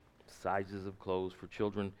sizes of clothes for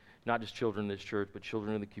children, not just children in this church, but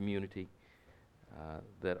children in the community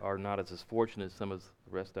that are not as fortunate as some of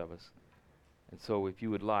the rest of us. And so if you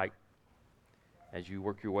would like, as you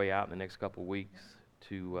work your way out in the next couple of weeks,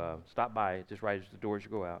 to stop by just right as the doors you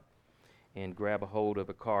go out and grab a hold of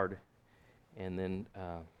a card and then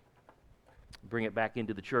bring it back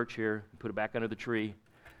into the church here, put it back under the tree,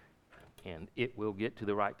 and it will get to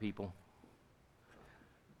the right people.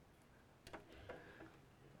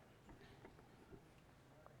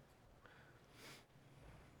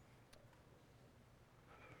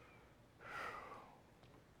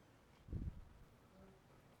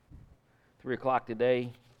 Three o'clock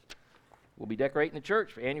today, we'll be decorating the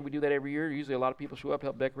church. Annually, we do that every year. Usually a lot of people show up to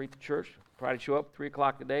help decorate the church. Try to show up 3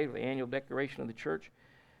 o'clock today for the annual decoration of the church.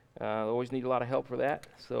 Always need a lot of help for that,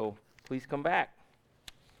 so please come back.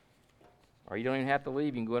 Or you don't even have to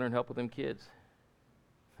leave. You can go in there and help with them kids.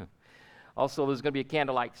 Also, there's going to be a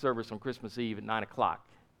candlelight service on Christmas Eve at 9 o'clock.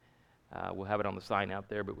 We'll have it on the sign out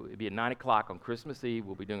there, but it'll be at 9 o'clock on Christmas Eve.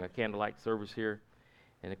 We'll be doing a candlelight service here.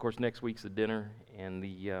 And, of course, next week's the dinner and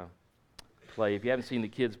the play. If you haven't seen the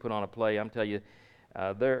kids put on a play, I'm telling you,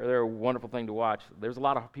 they're a wonderful thing to watch. There's a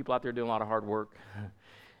lot of people out there doing a lot of hard work,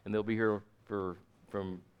 and they'll be here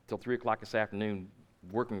from till 3 o'clock this afternoon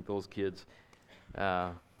working with those kids.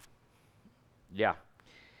 Yeah.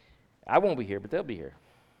 I won't be here, but they'll be here.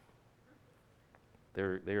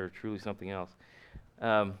 They are truly something else.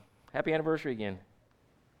 Happy anniversary again.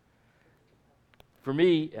 For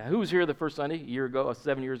me, who was here the first Sunday, a year ago,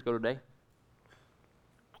 7 years ago today?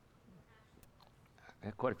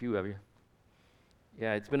 Quite a few of you.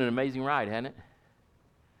 Yeah, it's been an amazing ride, hasn't it?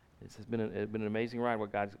 It's been an amazing ride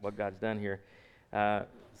what God's done here.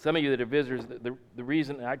 Some of you that are visitors, the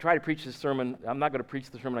reason I try to preach this sermon, I'm not going to preach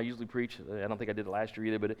the sermon I usually preach. I don't think I did it last year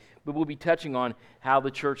either, but we'll be touching on how the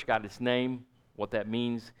church got its name, what that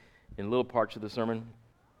means in little parts of the sermon.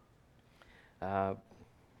 One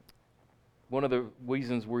of the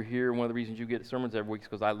reasons we're here, one of the reasons you get sermons every week is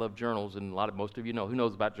because I love journals, and most of you know. Who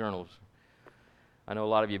knows about journals? I know a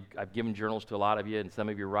lot of you, I've given journals to a lot of you, and some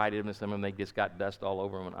of you write them, and some of them, they just got dust all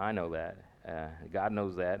over them, and I know that. God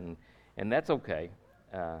knows that, and that's okay.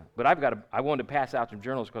 But I wanted to pass out some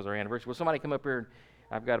journals because of our anniversary. Will somebody come up here?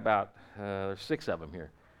 I've got about 6 of them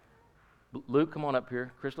here. Luke, come on up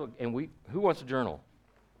here. Crystal, and who wants a journal?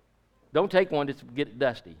 Don't take one, just get it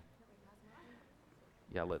dusty.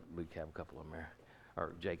 Yeah, let Luke have a couple of them there,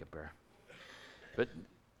 or Jacob there. But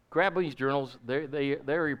grab these journals. They're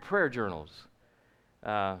your prayer journals.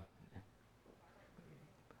 I've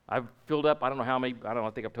filled up, I don't know how many, I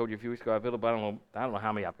think I've told you a few weeks ago, I filled up, I don't know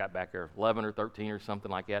how many I've got back there, 11 or 13 or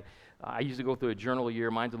something like that. I used to go through a journal a year.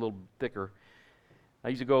 Mine's a little thicker. I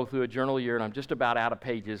used to go through a journal a year, and I'm just about out of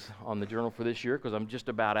pages on the journal for this year because I'm just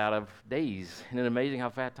about out of days. Isn't it amazing how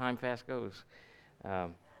time fast goes?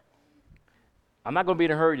 I'm not going to be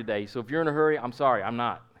in a hurry today, so if you're in a hurry, I'm sorry, I'm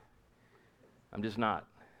not. I'm just not.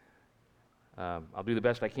 I'll do the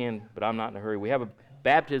best I can, but I'm not in a hurry. We have a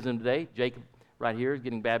baptism today. Jacob right here is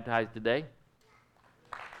getting baptized today.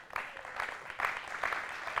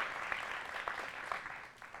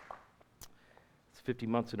 It's 50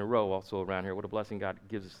 months in a row also around here. What a blessing God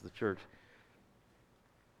gives us to the church.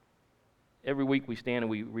 Every week we stand and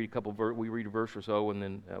we read we read a verse or so, and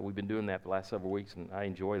then we've been doing that the last several weeks, and I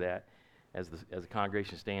enjoy that as the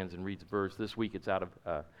congregation stands and reads a verse. This week it's out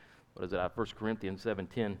of 1 Corinthians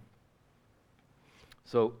 7:10.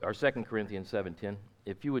 So, our 2 Corinthians 7:10.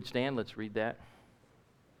 If you would stand, let's read that.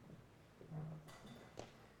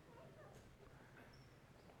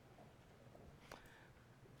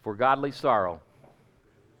 For godly sorrow.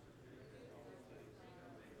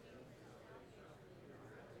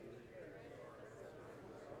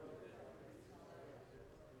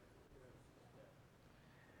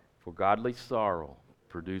 For godly sorrow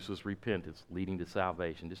produces repentance, leading to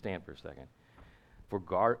salvation. Just stand for a second. For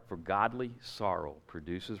godly sorrow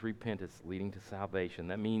produces repentance, leading to salvation.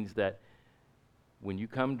 That means that when you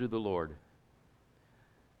come to the Lord,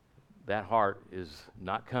 that heart is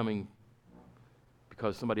not coming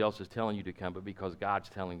because somebody else is telling you to come, but because God's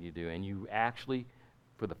telling you to. And you actually,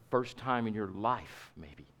 for the first time in your life,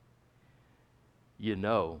 maybe, you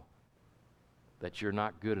know that you're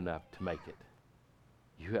not good enough to make it.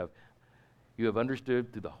 You have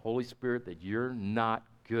understood through the Holy Spirit that you're not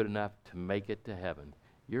good enough to make it to heaven.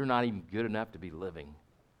 You're not even good enough to be living.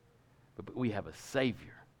 But we have a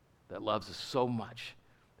Savior that loves us so much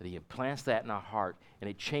that He implants that in our heart, and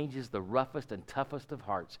it changes the roughest and toughest of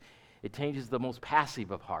hearts. It changes the most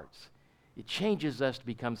passive of hearts. It changes us to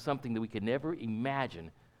become something that we could never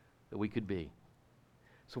imagine that we could be.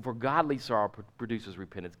 So for godly sorrow produces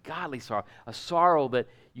repentance. Godly sorrow, a sorrow that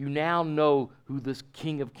you now know who this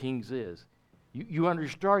King of Kings is. You are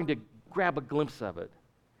starting to grab a glimpse of it.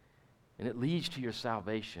 And it leads to your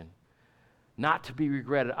salvation. Not to be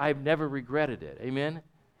regretted. I've never regretted it. Amen?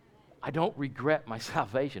 I don't regret my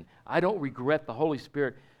salvation. I don't regret the Holy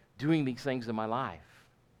Spirit doing these things in my life.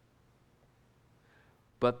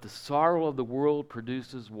 But the sorrow of the world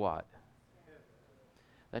produces what?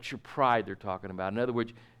 That's your pride they're talking about. In other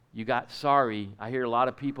words, you got sorry. I hear a lot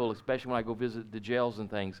of people, especially when I go visit the jails and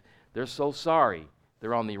things, they're so sorry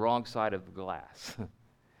they're on the wrong side of the glass.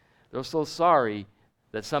 They're so sorry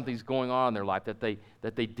that something's going on in their life, that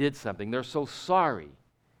they did something. They're so sorry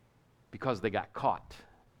because they got caught.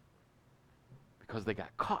 Because they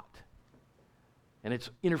got caught. And it's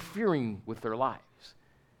interfering with their lives.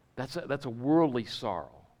 That's a worldly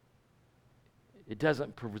sorrow. It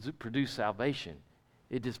doesn't produce salvation.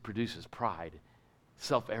 It just produces pride,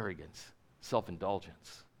 self-arrogance,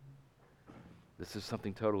 self-indulgence. This is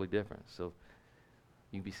something totally different. So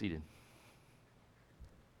you can be seated.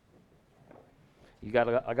 I got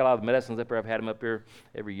a lot of medicines up here. I've had them up here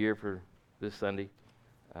every year for this Sunday.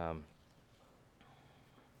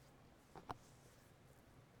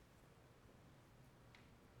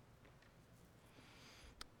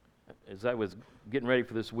 As I was getting ready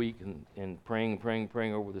for this week and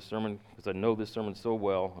praying over this sermon, because I know this sermon so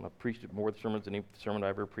well, and I've preached it more sermons than any sermon I've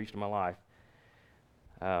ever preached in my life,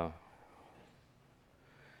 I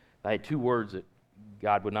had two words that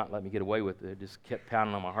God would not let me get away with. It just kept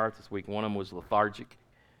pounding on my heart this week. One of them was lethargic,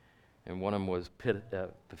 and one of them was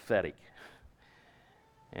pathetic.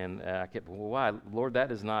 And I kept, well, why? Lord,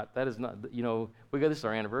 that is not, we got this is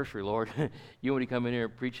our anniversary, Lord. You want to come in here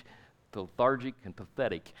and preach lethargic and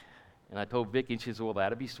pathetic. And I told Vicki, and she said, well,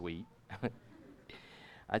 that'd be sweet.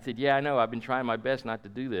 I said, yeah, I know. I've been trying my best not to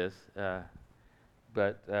do this.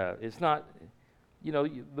 But it's not,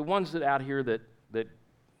 the ones that out here that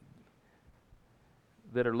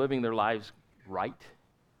are living their lives right,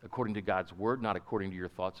 according to God's word, not according to your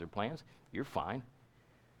thoughts or plans, you're fine.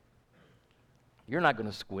 You're not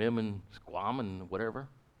going to squim and squam and whatever.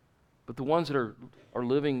 But the ones that are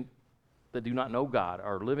living, that do not know God,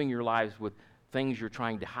 are living your lives with things you're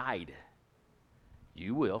trying to hide,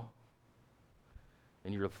 you will.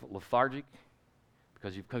 And you're lethargic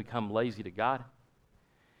because you've become lazy to God,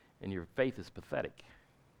 and your faith is pathetic.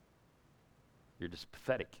 You're just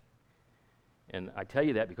pathetic. And I tell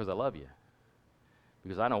you that because I love you.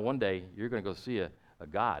 Because I know one day you're going to go see a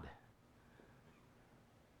God.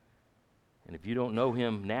 And if you don't know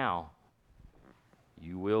him now,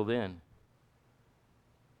 you will then.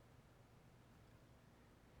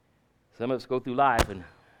 Some of us go through life, and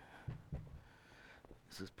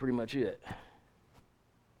this is pretty much it.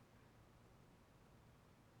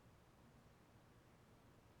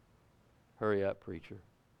 Hurry up, preacher.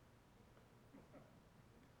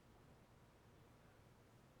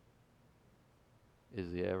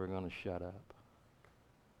 Is he ever going to shut up?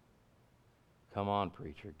 Come on,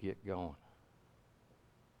 preacher, get going.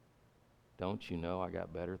 Don't you know I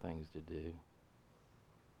got better things to do?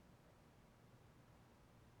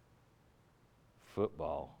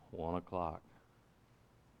 Football, 1 o'clock.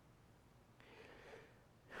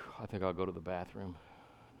 I think I'll go to the bathroom.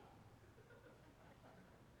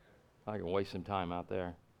 I can waste some time out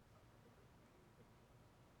there.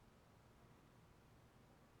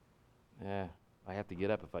 Yeah, I have to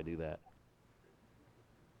get up if I do that.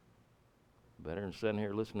 Better than sitting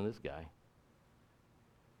here listening to this guy.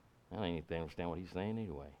 I don't even understand what he's saying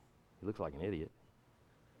anyway. He looks like an idiot.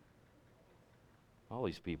 All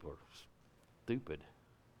these people are stupid.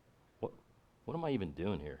 What am I even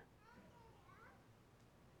doing here?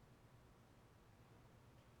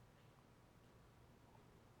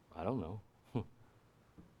 I don't know.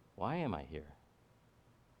 Why am I here?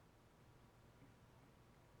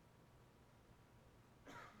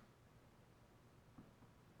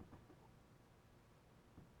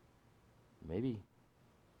 Maybe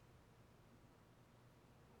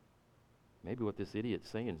what this idiot's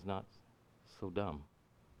saying is not so dumb.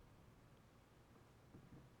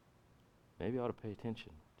 Maybe I ought to pay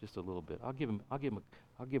attention just a little bit. I'll give you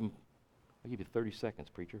 30 seconds,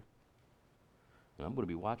 preacher. And I'm going to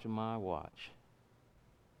be watching my watch.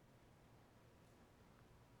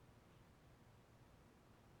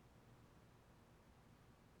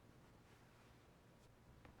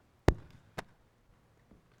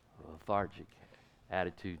 Lethargic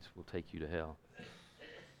attitudes will take you to hell.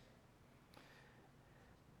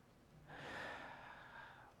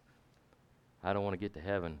 I don't want to get to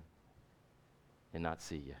heaven and not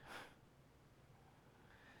see you.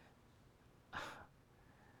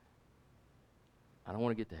 I don't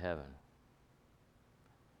want to get to heaven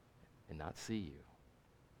and not see you.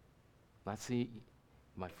 Not see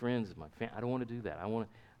my friends, my family. I don't want to do that. I'm going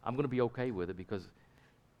to be okay with it because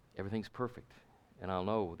everything's perfect. And I'll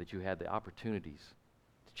know that you had the opportunities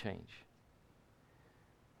to change.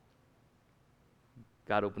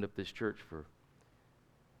 God opened up this church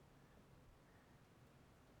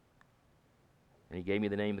and he gave me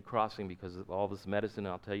the name The Crossing because of all this medicine.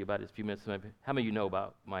 I'll tell you about it in a few minutes. How many of you know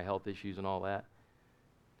about my health issues and all that?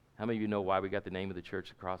 How many of you know why we got the name of the church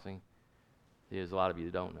The Crossing? There's a lot of you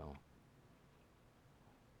that don't know.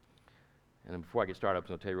 And then before I get started, I'm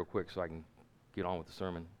going to tell you real quick so I can get on with the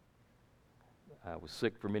sermon. I was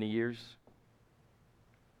sick for many years.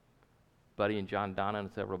 Buddy and John Donna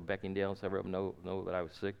and several of Becky and Dale and several of them know that I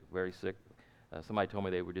was sick, very sick. Somebody told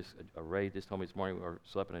me they were Ray just told me this morning we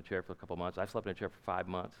slept in a chair for a couple months. I slept in a chair for 5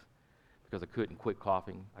 months because I couldn't quit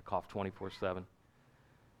coughing. I coughed 24/7.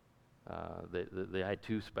 They had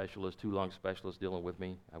two lung specialists dealing with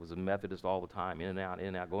me. I was a Methodist all the time, in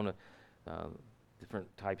and out, going to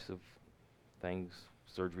different types of things,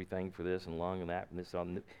 surgery thing for this and lung and that and this.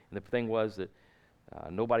 And the thing was that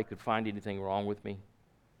nobody could find anything wrong with me.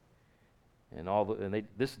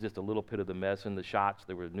 This is just a little bit of the medicine. The shots,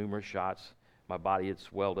 there were numerous shots. My body had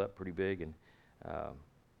swelled up pretty big, and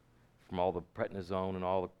from all the prednisone and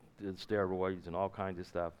all the steroids and all kinds of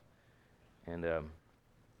stuff. And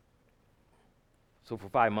so for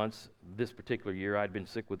 5 months, this particular year, I'd been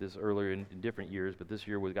sick with this earlier in different years, but this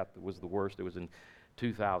year was the worst. It was in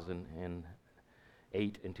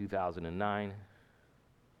 2008 and 2009.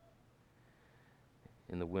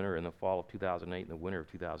 In the winter, in the fall of 2008, in the winter of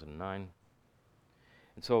 2009.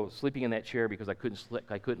 And so sleeping in that chair because I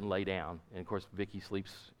couldn't lay down. And of course, Vicki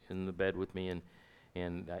sleeps in the bed with me,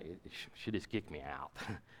 and she just kicked me out.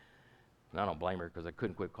 And I don't blame her because I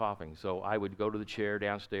couldn't quit coughing. So I would go to the chair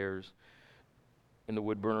downstairs in the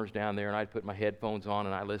wood burners down there, and I'd put my headphones on,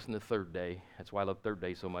 and I listened to Third Day. That's why I love Third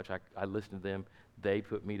Day so much. I listened to them. They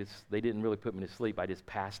didn't really put me to sleep. I just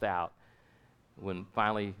passed out. When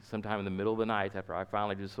finally, sometime in the middle of the night, after I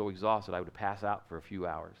finally was so exhausted, I would pass out for a few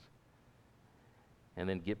hours. And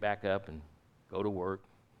then get back up and go to work,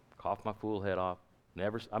 cough my fool head off.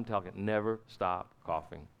 Never stop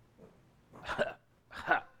coughing.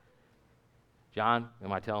 John,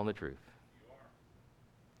 am I telling the truth?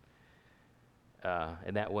 You are.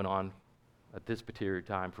 And that went on at this particular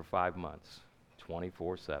time for 5 months,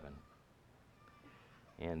 24/7.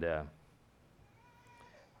 And I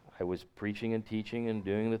was preaching and teaching and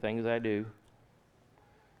doing the things I do,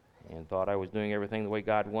 and thought I was doing everything the way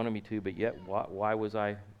God wanted me to, but yet why was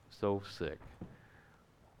I so sick?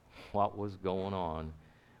 What was going on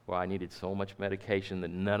where I needed so much medication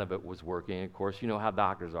that none of it was working? Of course, you know how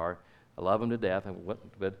doctors are. I love them to death,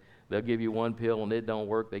 but they'll give you one pill and it don't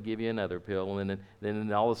work. They give you another pill, and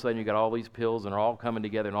then all of a sudden you got all these pills and they're all coming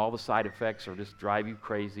together, and all the side effects are just drive you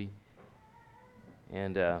crazy.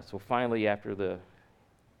 And so finally, after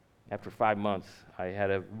 5 months, I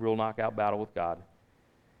had a real knockout battle with God.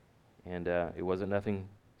 And it wasn't nothing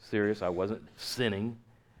serious. I wasn't sinning,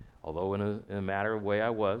 although in a matter of way I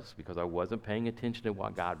was, because I wasn't paying attention to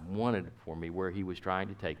what God wanted for me, where he was trying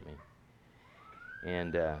to take me.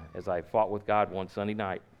 And as I fought with God one Sunday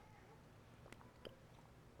night,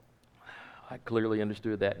 I clearly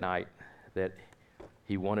understood that night that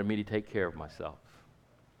he wanted me to take care of myself.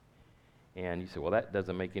 And you say, well, that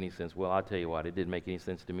doesn't make any sense. Well, I'll tell you what, it didn't make any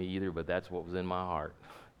sense to me either, but that's what was in my heart.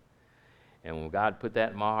 And when God put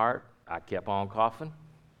that in my heart, I kept on coughing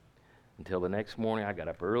until the next morning. I got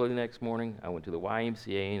up early the next morning. I went to the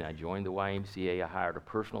YMCA, and I joined the YMCA. I hired a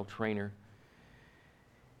personal trainer.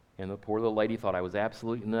 And the poor little lady thought I was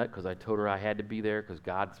absolutely nuts because I told her I had to be there because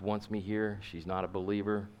God wants me here. She's not a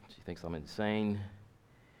believer. She thinks I'm insane.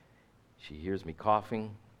 She hears me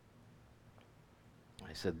coughing.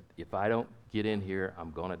 I said, if I don't get in here,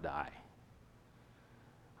 I'm going to die.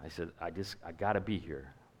 I said, I got to be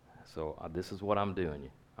here. So this is what I'm doing.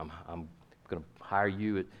 I'm going to hire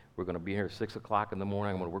you. We're going to be here at 6 o'clock in the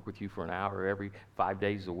morning. I'm going to work with you for an hour every 5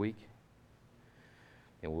 days a week.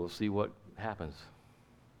 And we'll see what happens.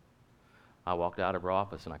 I walked out of her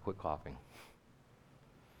office and I quit coughing.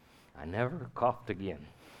 I never coughed again.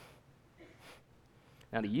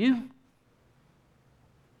 Now, do you?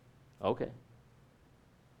 Okay.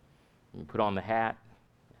 You put on the hat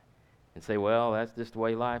and say, well, that's just the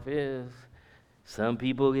way life is. Some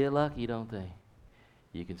people get lucky, don't they?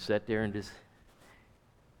 You can sit there and just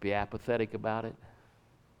be apathetic about it.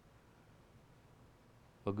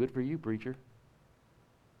 Well, good for you, preacher.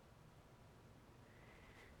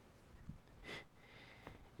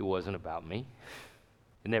 It wasn't about me.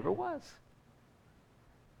 It never was.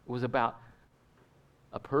 It was about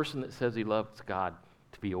a person that says he loves God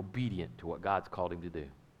to be obedient to what God's called him to do.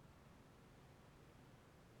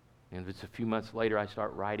 And if it's a few months later, I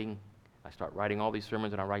start writing all these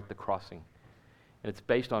sermons, and I write The Crossing. And it's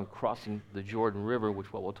based on crossing the Jordan River,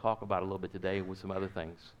 which what we'll talk about a little bit today with some other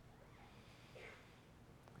things.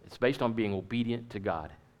 It's based on being obedient to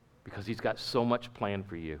God because he's got so much planned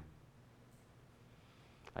for you.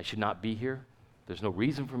 I should not be here. There's no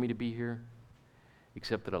reason for me to be here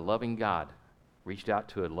except that a loving God reached out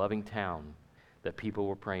to a loving town that people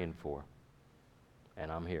were praying for.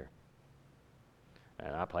 And I'm here.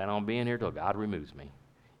 And I plan on being here till God removes me,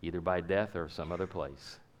 either by death or some other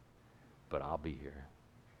place. But I'll be here.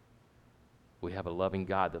 We have a loving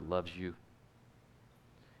God that loves you.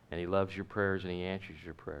 And he loves your prayers and he answers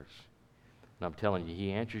your prayers. And I'm telling you,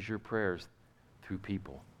 he answers your prayers through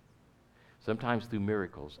people. Sometimes through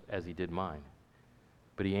miracles, as he did mine.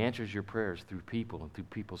 But he answers your prayers through people and through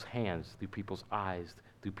people's hands, through people's eyes,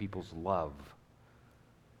 through people's love.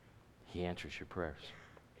 He answers your prayers.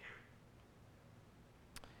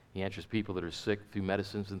 He answers people that are sick through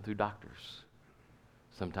medicines and through doctors.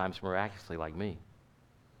 Sometimes miraculously like me.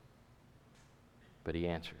 But he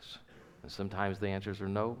answers. And sometimes the answers are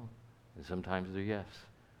no, and sometimes they're yes.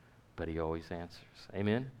 But he always answers.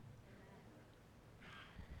 Amen?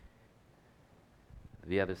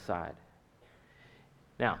 The other side.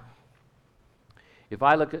 Now, if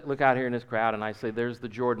I look out here in this crowd and I say, there's the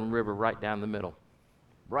Jordan River right down the middle.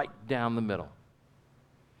 Right down the middle.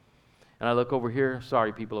 And I look over here,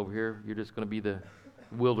 sorry people over here, you're just going to be the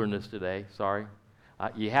wilderness today, sorry.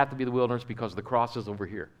 You have to be the wilderness because the cross is over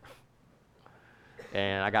here.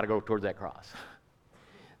 And I got to go towards that cross.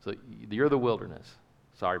 So you're the wilderness.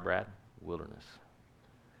 Sorry, Brad, wilderness.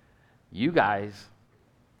 You guys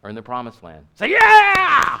are in the promised land. Say,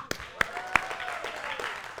 yeah!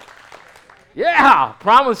 Yeah,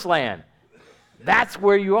 promised land. That's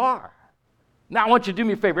where you are. Now I want you to do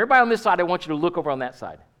me a favor. Everybody on this side, I want you to look over on that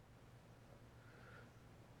side.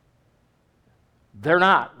 They're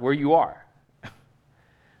not where you are.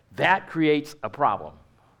 That creates a problem.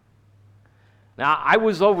 Now, I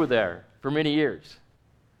was over there for many years.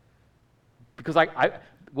 Because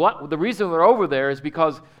the reason they're over there is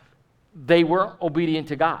because they weren't obedient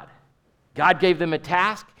to God. God gave them a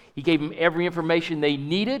task. He gave them every information they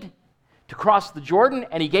needed to cross the Jordan,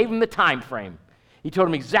 and he gave them the time frame. He told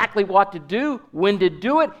them exactly what to do, when to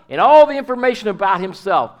do it, and all the information about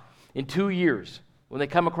himself in 2 years when they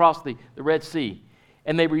come across the Red Sea.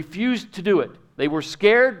 And they refused to do it. They were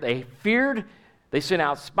scared. They feared. They sent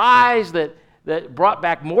out spies that brought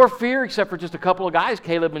back more fear, except for just a couple of guys,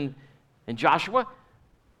 Caleb and Joshua.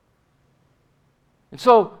 And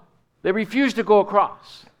so they refused to go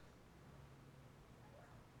across.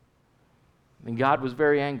 And God was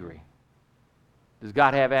very angry. Does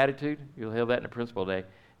God have attitude? You'll hear that in the principle day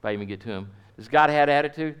if I even get to him. Does God have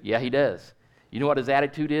attitude? Yeah, he does. You know what his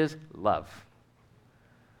attitude is? Love.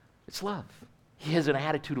 It's love. He has an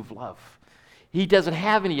attitude of love. He doesn't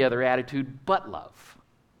have any other attitude but love.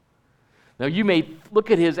 Now, you may look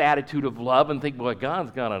at his attitude of love and think, boy,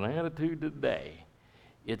 God's got an attitude today.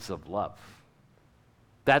 It's of love.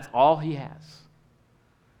 That's all he has.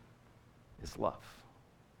 Is love.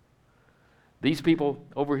 These people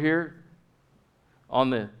over here on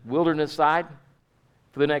the wilderness side,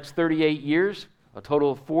 for the next 38 years, a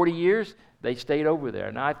total of 40 years, they stayed over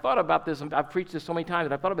there. Now, I thought about this, and I've preached this so many times,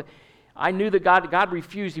 and I knew that God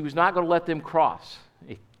refused. He was not going to let them cross.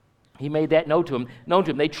 He made that known to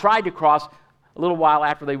him. They tried to cross a little while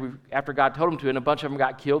after God told them to, and a bunch of them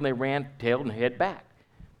got killed, and they ran, tailed, and head back.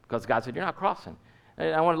 Because God said, you're not crossing.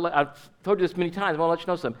 And I've told you this many times. I want to let you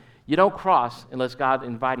know something. You don't cross unless God's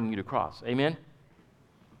inviting you to cross. Amen?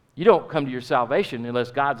 You don't come to your salvation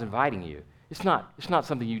unless God's inviting you. It's not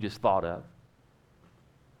something you just thought of.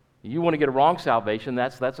 You want to get a wrong salvation,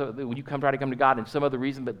 when you try to come to God and some other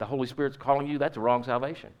reason that the Holy Spirit's calling you, that's a wrong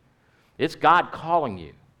salvation. It's God calling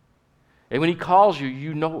you. And when he calls you,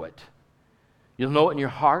 you know it. You'll know it in your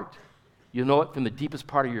heart. You'll know it from the deepest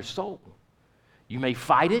part of your soul. You may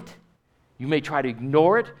fight it. You may try to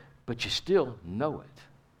ignore it, but you still know it.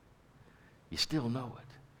 You still know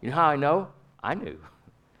it. You know how I know? I knew.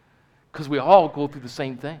 Because we all go through the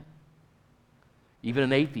same thing. Even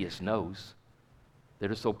an atheist knows. They're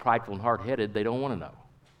just so prideful and hard-headed, they don't want to know.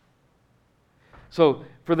 So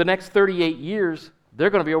for the next 38 years, they're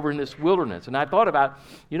going to be over in this wilderness. And I thought about,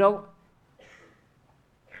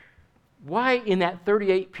 why in that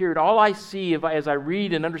 38 period, all I see as I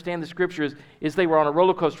read and understand the Scriptures is they were on a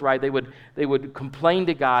roller coaster ride. They would complain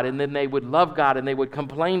to God, and then they would love God, and they would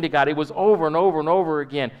complain to God. It was over and over and over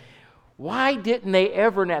again. Why didn't they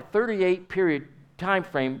ever in that 38 period time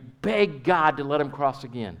frame, begged God to let them cross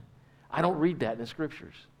again. I don't read that in the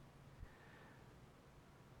Scriptures.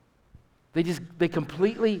 They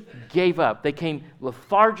completely gave up. They came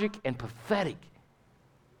lethargic and pathetic.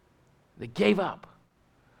 They gave up.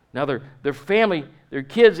 Now their family, their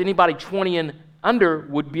kids, anybody 20 and under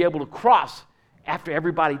would be able to cross after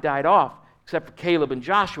everybody died off, except for Caleb and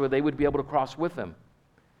Joshua. They would be able to cross with them.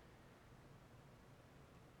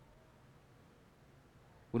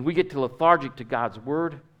 When we get too lethargic to God's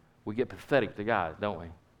word, we get pathetic to God, don't we?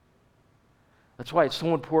 That's why it's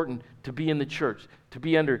so important to be in the church, to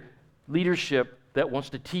be under leadership that wants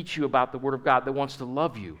to teach you about the word of God, that wants to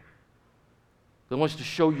love you, that wants to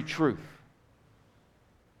show you truth.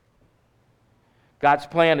 God's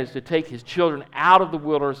plan is to take his children out of the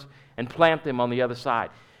wilderness and plant them on the other side.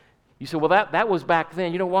 You say, well, that was back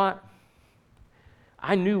then. You know what?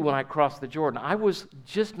 I knew when I crossed the Jordan, I was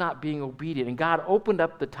just not being obedient. And God opened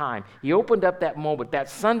up the time. He opened up that moment, that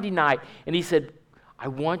Sunday night, and he said, I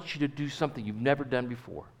want you to do something you've never done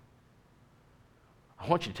before. I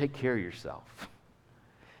want you to take care of yourself.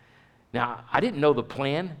 Now, I didn't know the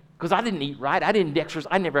plan because I didn't eat right. I didn't exercise.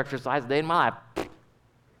 I never exercised a day in my life.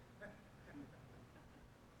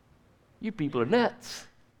 You people are nuts.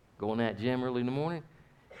 Go in that gym early in the morning.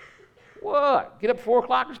 What? Get up 4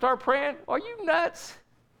 o'clock and start praying? Are you nuts?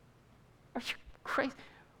 Are you crazy?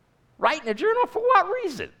 Writing a journal for what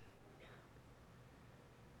reason?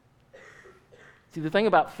 See, the thing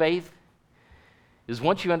about faith is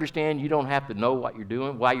once you understand you don't have to know what you're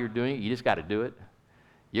doing, why you're doing it, you just got to do it,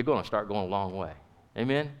 you're going to start going a long way.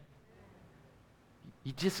 Amen?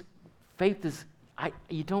 Faith is,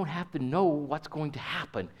 you don't have to know what's going to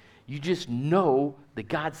happen. You just know that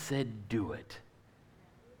God said do it.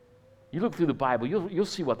 You look through the Bible, you'll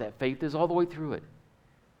see what that faith is all the way through it.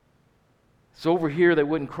 So over here they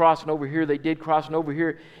wouldn't cross, and over here they did cross, and over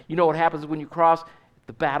here, you know what happens when you cross?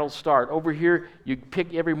 The battles start. Over here, you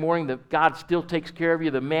pick every morning that God still takes care of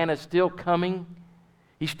you. The manna is still coming.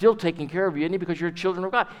 He's still taking care of you, isn't he? Because you're children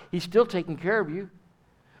of God. He's still taking care of you.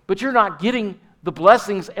 But you're not getting the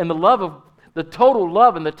blessings and the love of the total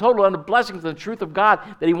love and the total and the blessings and the truth of God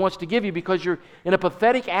that he wants to give you because you're in a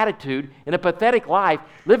pathetic attitude, in a pathetic life,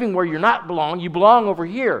 living where you're not belong. You belong over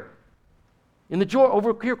here.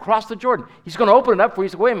 Over here, across the Jordan. He's going to open it up for you. He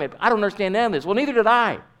said, wait a minute, I don't understand none of this. Well, neither did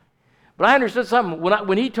I. But I understood something.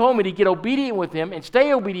 When he told me to get obedient with him and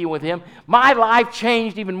stay obedient with him, my life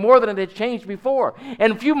changed even more than it had changed before.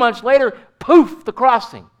 And a few months later, poof, the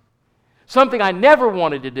crossing. Something I never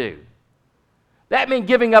wanted to do. That meant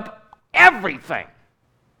giving up everything.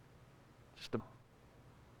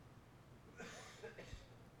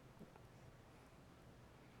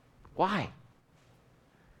 Why?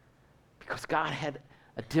 Because God had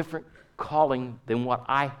a different calling than what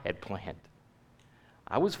I had planned.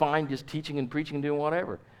 I was fine just teaching and preaching and doing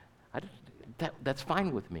whatever. That's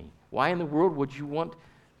fine with me. Why in the world would you want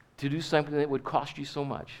to do something that would cost you so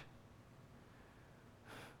much?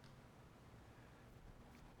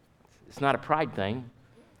 It's not a pride thing.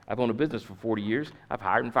 I've owned a business for 40 years. I've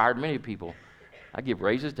hired and fired many people. I give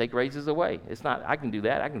raises, take raises away. It's not, I can do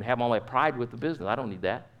that. I can have all that pride with the business. I don't need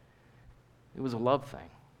that. It was a love thing.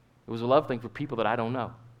 It was a love thing for people that I don't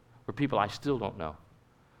know, for people I still don't know,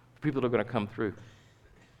 for people that are going to come through.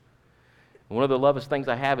 And one of the lovest things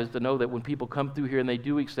I have is to know that when people come through here and they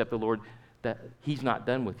do accept the Lord, that he's not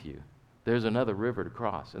done with you. There's another river to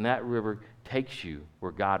cross, and that river takes you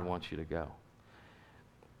where God wants you to go.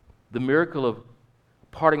 The miracle of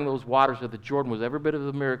parting those waters of the Jordan was every bit of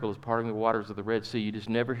the miracle as parting the waters of the Red Sea. You just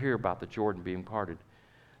never hear about the Jordan being parted.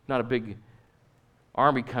 Not a big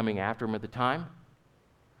army coming after him at the time.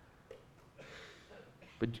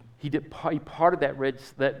 But he parted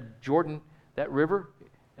that Jordan, that river,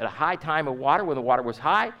 at a high time of water. When the water was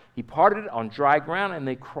high, he parted it on dry ground, and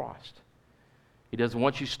they crossed. He doesn't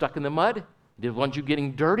want you stuck in the mud. He doesn't want you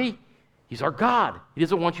getting dirty. He's our God. He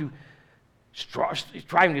doesn't want you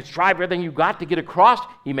striving to strive everything you got to get across.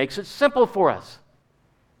 He makes it simple for us.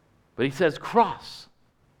 But he says, cross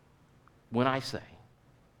when I say.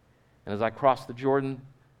 And as I crossed the Jordan,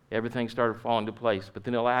 everything started falling into place. But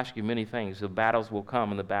then he'll ask you many things. The battles will come,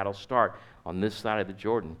 and the battles start on this side of the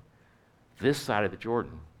Jordan. This side of the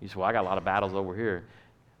Jordan. You say, well, I got a lot of battles over here.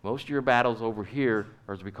 Most of your battles over here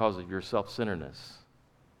are because of your self-centeredness.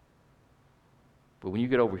 But when you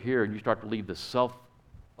get over here and you start to leave the self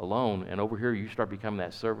alone, and over here you start becoming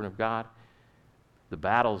that servant of God, the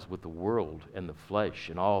battles with the world and the flesh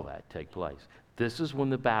and all that take place. This is when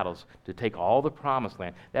the battles to take all the promised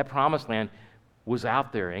land. That promised land was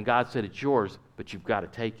out there, and God said, it's yours, but you've got to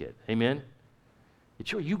take it. Amen?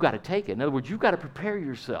 It's yours. You've got to take it. In other words, you've got to prepare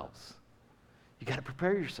yourselves. You've got to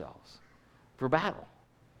prepare yourselves for battle.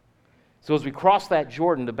 So as we cross that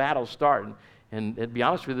Jordan, the battles start. And to be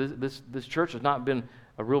honest with you, this church has not been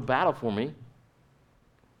a real battle for me.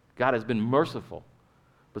 God has been merciful.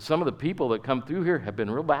 But some of the people that come through here have been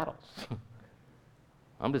real battles.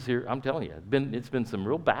 I'm just here, I'm telling you, it's been some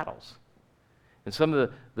real battles. And some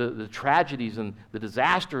of the tragedies and the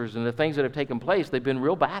disasters and the things that have taken place, they've been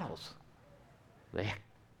real battles.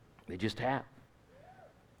 They just have.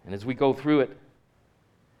 And as we go through it,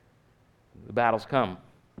 the battles come.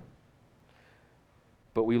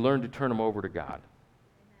 But we learn to turn them over to God.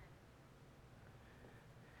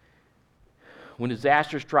 When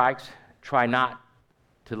disaster strikes, try not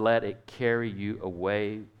to let it carry you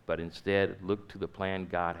away, but instead look to the plan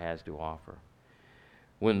God has to offer.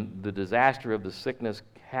 When the disaster of the sickness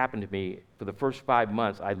happened to me, for the first 5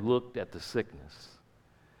 months, I looked at the sickness.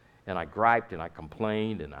 And I griped and I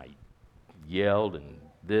complained and I yelled and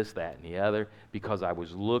this, that, and the other, because I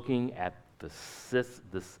was looking at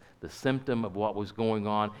the symptom of what was going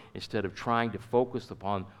on instead of trying to focus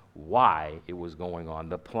upon why it was going on,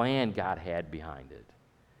 the plan God had behind it.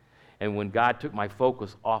 And when God took my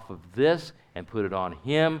focus off of this and put it on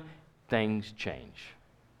Him, things change.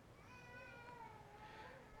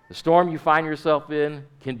 The storm you find yourself in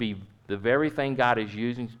can be the very thing God is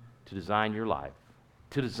using to design your life.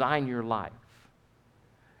 To design your life.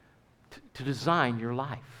 To design your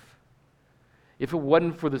life. If it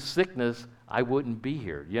wasn't for the sickness, I wouldn't be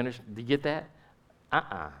here. Do you get that?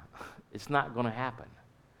 It's not going to happen.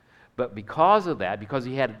 But because of that, because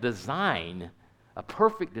He had a design, a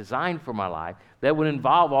perfect design for my life that would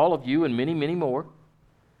involve all of you and many, many more,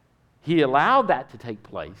 He allowed that to take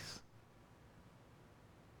place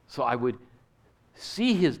so I would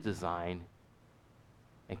see His design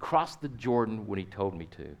and cross the Jordan when He told me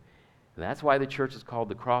to. And that's why the church is called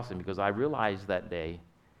The Crossing, because I realized that day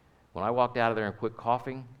when I walked out of there and quit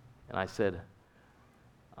coughing, and I said,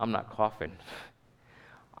 I'm not coughing.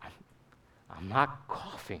 I'm not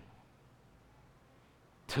coughing.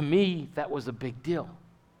 To me, that was a big deal.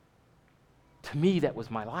 To me, that was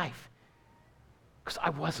my life, because I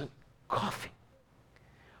wasn't coughing.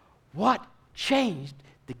 What changed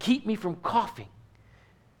to keep me from coughing?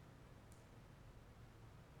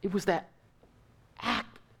 It was that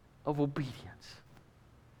act of obedience.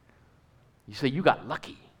 You say, you got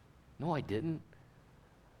lucky. No, I didn't.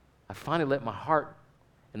 I finally let my heart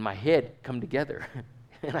and my head come together,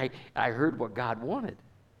 and I heard what God wanted.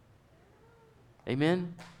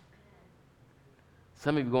 Amen?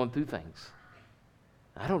 Some of you are going through things.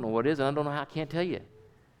 I don't know what it is, and I don't know how, I can't tell you.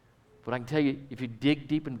 But I can tell you, if you dig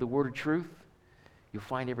deep into the Word of truth, you'll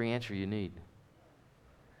find every answer you need.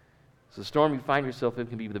 So the storm you find yourself in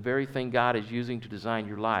can be the very thing God is using to design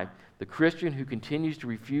your life. The Christian who continues to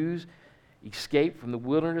refuse escape from the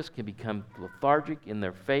wilderness can become lethargic in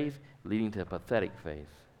their faith, leading to a pathetic faith.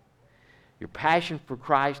 Your passion for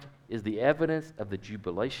Christ is the evidence of the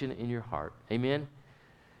jubilation in your heart. Amen?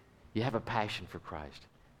 You have a passion for Christ.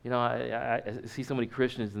 You know, I see so many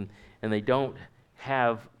Christians and they don't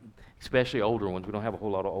have, especially older ones, we don't have a whole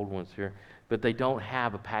lot of old ones here, but they don't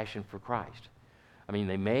have a passion for Christ. I mean,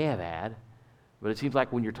 they may have had, but it seems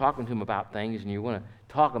like when you're talking to them about things and you want to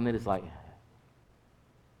talk them, then it's like,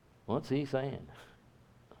 what's he saying?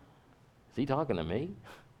 Is he talking to me?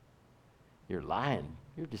 You're lying.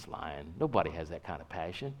 You're just lying. Nobody has that kind of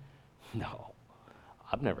passion. No,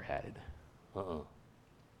 I've never had it.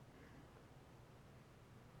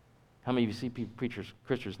 How many of you see people, preachers,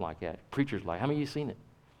 Christians like that? Preachers like, how many of you seen it?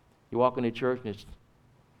 You walk into church and it's,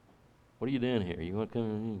 what are you doing here? You want to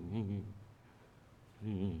come?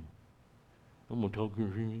 I'm going to talk to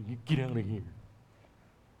you. Get out of here.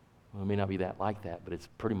 Well, it may not be that like that, but it's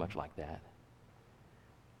pretty much like that.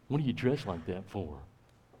 What are you dressed like that for?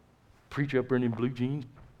 Preacher up there in them blue jeans?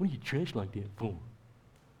 What are you dressed like that for?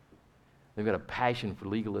 They've got a passion for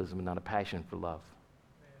legalism and not a passion for love.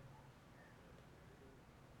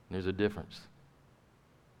 There's a difference.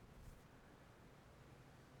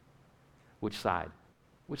 Which side?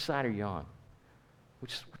 Which side are you on?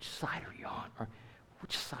 Which side are you on? Or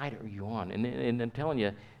which side are you on? And I'm telling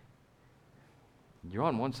you, you're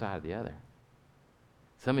on one side or the other.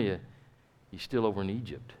 Some of you, you're still over in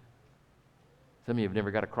Egypt. Some of you have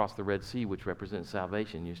never got across the Red Sea, which represents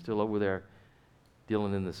salvation. You're still over there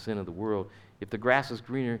dealing in the sin of the world. If the grass is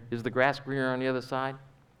greener, is the grass greener on the other side?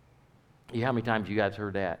 How many times you guys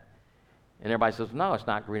heard that? And everybody says, no, it's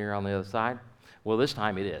not greener on the other side. Well, this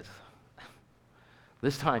time it is.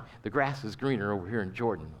 This time the grass is greener over here in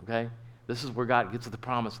Jordan, okay? This is where God gets to the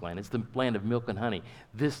promised land. It's the land of milk and honey.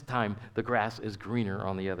 This time the grass is greener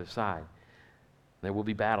on the other side. There will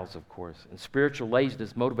be battles, of course. And spiritual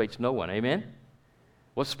laziness motivates no one. Amen?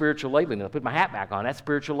 What's spiritual laziness? I put my hat back on. That's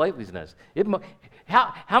spiritual laziness.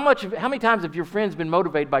 How many times have your friends been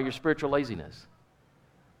motivated by your spiritual laziness?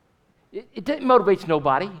 It motivates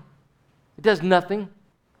nobody. It does nothing.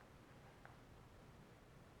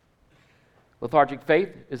 Lethargic faith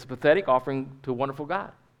is pathetic offering to a wonderful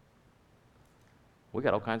God. We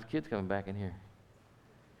got all kinds of kids coming back in here.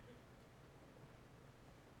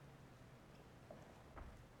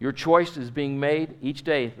 Your choice is being made each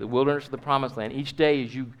day, the wilderness of the promised land. Each day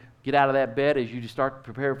as you get out of that bed, as you start to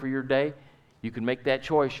prepare for your day, you can make that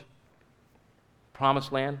choice.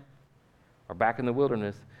 Promised land or back in the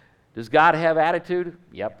wilderness. Does God have attitude?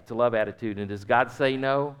 Yep, it's a love attitude. And does God say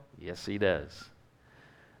no? Yes, he does.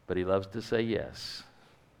 But he loves to say yes.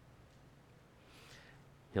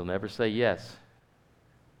 He'll never say yes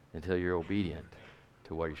until you're obedient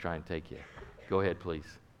to where he's trying to take you. Go ahead, please.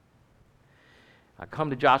 I come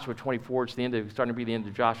to Joshua 24. It's starting to be the end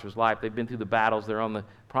of Joshua's life. They've been through the battles. They're on the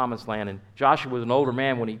promised land. And Joshua was an older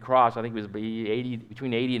man when he crossed. I think he was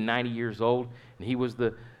between 80 and 90 years old.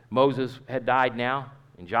 And Moses had died now.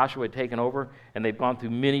 And Joshua had taken over. And they've gone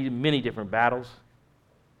through many, many different battles.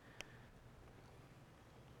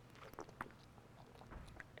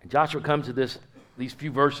 And Joshua comes to these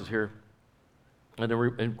few verses here. And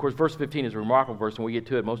of course, verse 15 is a remarkable verse. When we get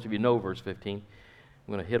to it, most of you know verse 15.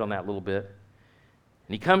 I'm going to hit on that a little bit.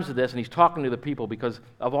 And he comes to this, and he's talking to the people because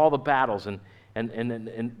of all the battles. And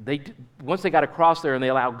they, once they got across there and they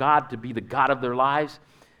allowed God to be the God of their lives,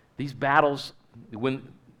 these battles, when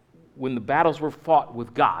the battles were fought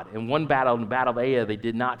with God, and one battle, in the Battle of Ai, they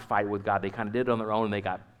did not fight with God. They kind of did it on their own, and they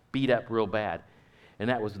got beat up real bad. And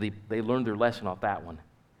that was they learned their lesson off that one.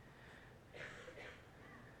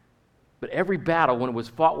 But every battle, when it was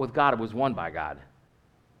fought with God, it was won by God.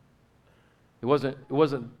 It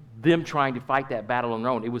wasn't them trying to fight that battle on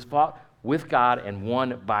their own. It was fought with God and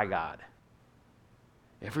won by God.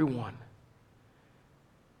 Every one.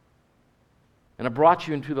 And I brought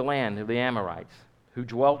you into the land of the Amorites, who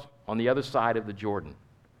dwelt on the other side of the Jordan.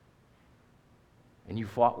 And you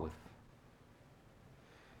fought with.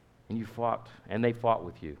 And you fought, and they fought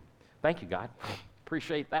with you. Thank you, God.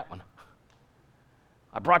 Appreciate that one.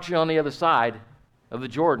 I brought you on the other side of the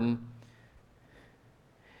Jordan,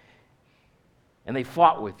 and they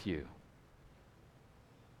fought with you.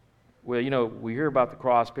 Well, we hear about the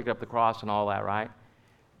cross, pick up the cross and all that, right?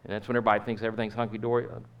 And that's when everybody thinks everything's hunky-dory.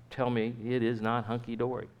 Tell me, it is not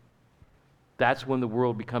hunky-dory. That's when the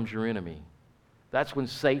world becomes your enemy. That's when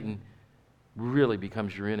Satan really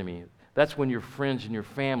becomes your enemy. That's when your friends and your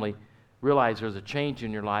family realize there's a change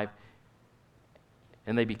in your life,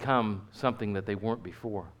 and they become something that they weren't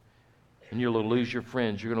before. And you're going to lose your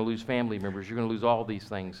friends. You're going to lose family members. You're going to lose all these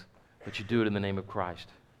things. But you do it in the name of Christ.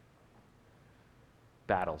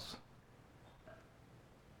 Battles.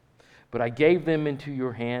 But I gave them into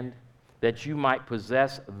your hand that you might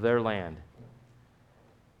possess their land.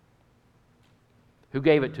 Who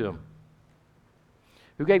gave it to them?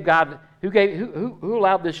 Who gave God? Who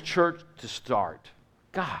allowed this church to start?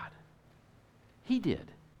 God. He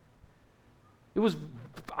did.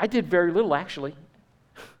 I did very little, actually.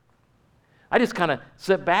 I just kind of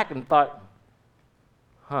sat back and thought,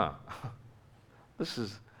 this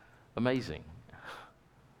is amazing.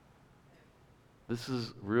 This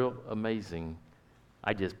is real amazing.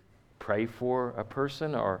 I just pray for a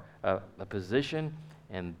person or a position,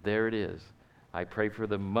 and there it is. I pray for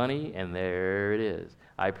the money, and there it is.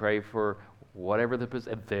 I pray for whatever the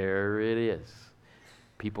position, and there it is.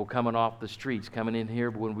 People coming off the streets, coming in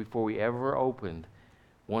here before we ever opened,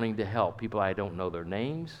 wanting to help. People I don't know their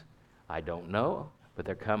names. I don't know, but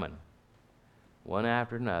they're coming. One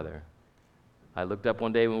after another. I looked up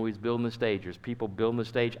one day when we was building the stage. There's people building the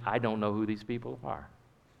stage. I don't know who these people are.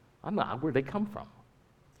 I'm not. Where'd they come from?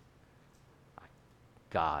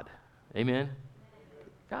 God. Amen?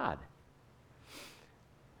 God.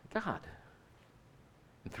 God.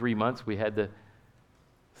 In 3 months, we had the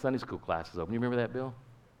Sunday school classes open. You remember that, Bill?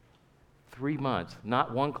 3 months.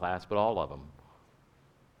 Not one class, but all of them.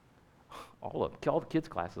 All the kids'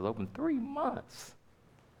 classes open 3 months.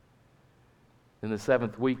 In the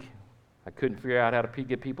 7th week, I couldn't figure out how to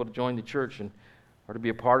get people to join the church or to be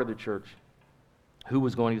a part of the church. Who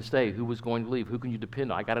was going to stay? Who was going to leave? Who can you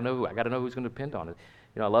depend on? I got to know who. I got to know who's going to depend on it.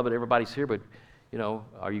 I love it. Everybody's here, but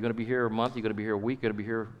are you going to be here a month? Are you going to be here a week? Are you going to be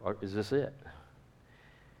here? Or is this it?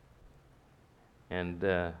 And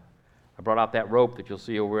I brought out that rope that you'll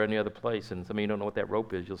see over any other place. And some of you don't know what that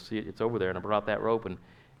rope is. You'll see it. It's over there. And I brought out that rope.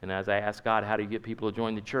 And as I asked God, how do you get people to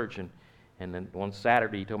join the church? And And then one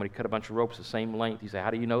Saturday, he told me to cut a bunch of ropes the same length. He said, how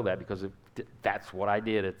do you know that? Because that's what I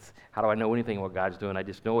did. It's how do I know anything what God's doing? I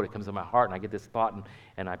just know it. It comes to my heart, and I get this thought,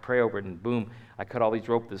 and I pray over it, and boom, I cut all these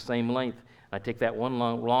ropes the same length. And I take that one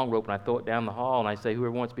long rope, and I throw it down the hall, and I say, whoever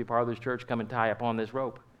wants to be part of this church, come and tie up on this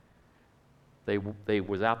rope. They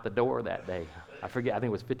was out the door that day. I think it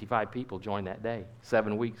was 55 people joined that day,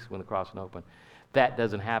 7 weeks when the crossing opened. That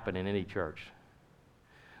doesn't happen in any church.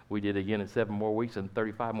 We did it again in 7 more weeks, and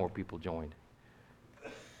 35 more people joined.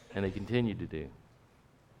 And they continued to do.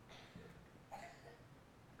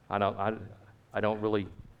 I don't really,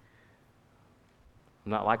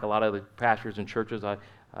 I'm not like a lot of the pastors and churches. I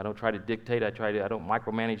don't try to dictate. I don't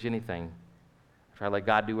micromanage anything. I try to let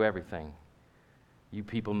God do everything. You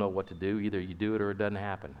people know what to do. Either you do it or it doesn't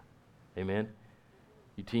happen. Amen?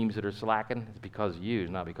 You teams that are slacking, it's because of you,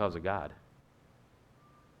 it's not because of God.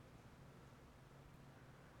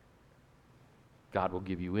 God will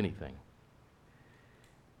give you anything.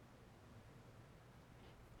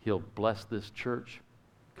 He'll bless this church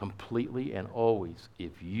completely and always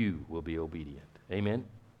if you will be obedient. Amen?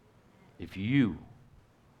 If you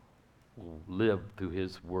will live through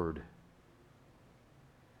His Word.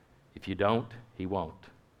 If you don't, He won't.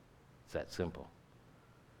 It's that simple.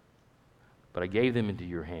 But I gave them into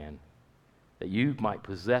your hand that you might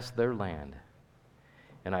possess their land,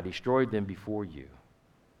 and I destroyed them before you.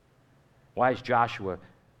 Why is Joshua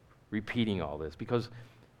repeating all this? Because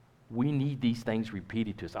we need these things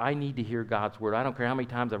repeated to us. I need to hear God's word. I don't care how many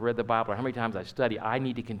times I've read the Bible or how many times I study. I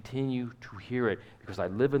need to continue to hear it because I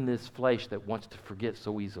live in this flesh that wants to forget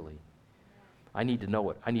so easily. I need to know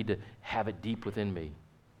it. I need to have it deep within me.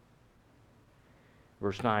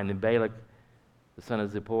 Verse 9, then Balak, the son of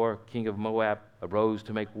Zippor, king of Moab, arose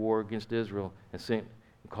to make war against Israel and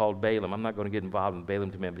called Balaam. I'm not going to get involved in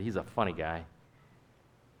Balaam too much, but he's a funny guy.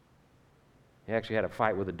 He actually had a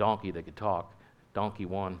fight with a donkey that could talk. Donkey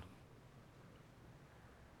won.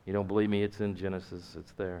 You don't believe me? It's in Genesis.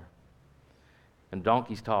 It's there. And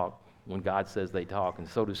donkeys talk when God says they talk, and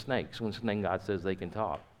so do snakes when God says they can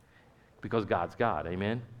talk. Because God's God.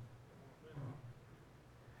 Amen?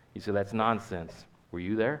 You say, that's nonsense. Were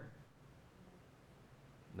you there?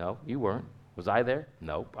 No, you weren't. Was I there?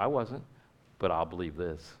 Nope, I wasn't. But I'll believe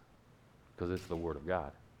this because it's the Word of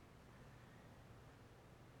God.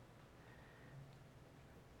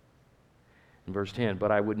 In verse 10,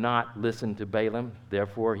 but I would not listen to Balaam.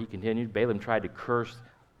 Therefore, he continued. Balaam tried to curse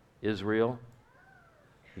Israel.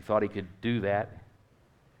 He thought he could do that.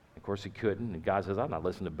 Of course, he couldn't. And God says, I'm not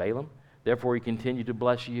listening to Balaam. Therefore, he continued to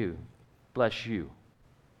bless you. Bless you.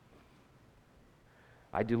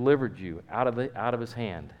 I delivered you out of his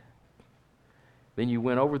hand. Then you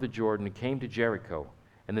went over the Jordan and came to Jericho.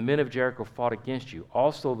 And the men of Jericho fought against you.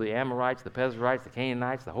 Also the Amorites, the Perizzites, the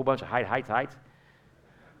Canaanites, the whole bunch of Hittites.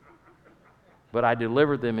 But I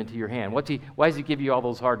delivered them into your hand. Why does he give you all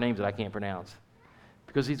those hard names that I can't pronounce?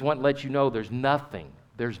 Because he's wanting to let you know there's nothing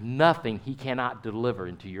he cannot deliver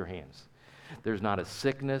into your hands. There's not a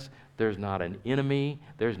sickness, there's not an enemy,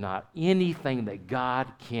 there's not anything that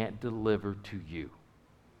God can't deliver to you.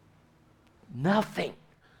 Nothing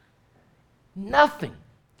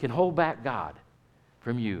can hold back God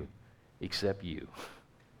from you except you.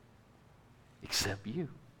 Except you.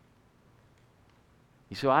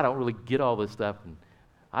 You say, I don't really get all this stuff. And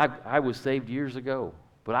I was saved years ago,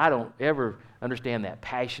 but I don't ever understand that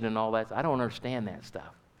passion and all that. I don't understand that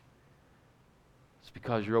stuff. It's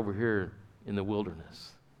because you're over here in the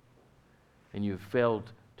wilderness, and you've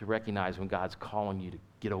failed to recognize when God's calling you to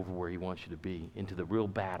get over where He wants you to be, into the real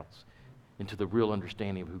battles, into the real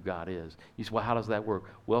understanding of who God is. You say, well, how does that work?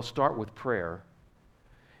 Well, start with prayer,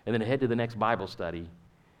 and then head to the next Bible study,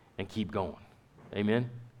 and keep going. Amen?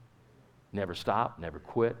 Never stop, never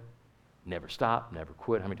quit. Never stop, never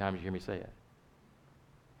quit. How many times did you hear me say it?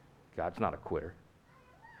 God's not a quitter.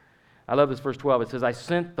 I love this verse 12. It says, I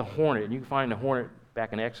sent the hornet, and you can find the hornet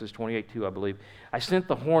back in Exodus 28 too, I believe. I sent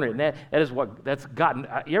the hornet, and that's gotten,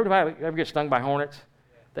 you ever get stung by hornets?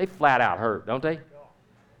 They flat out hurt, don't they?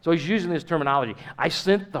 So he's using this terminology. I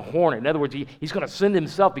sent the hornet. In other words, he's going to send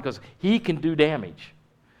himself because he can do damage.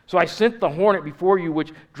 So I sent the hornet before you,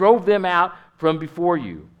 which drove them out from before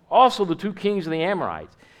you. Also the 2 kings of the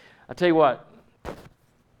Amorites. I'll tell you what.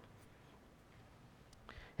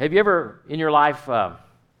 Have you ever in your life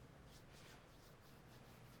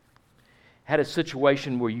had a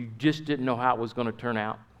situation where you just didn't know how it was going to turn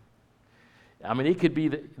out? I mean, it could be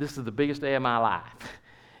this is the biggest day of my life.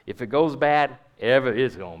 If it goes bad,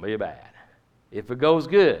 it's going to be bad. If it goes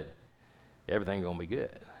good, everything's going to be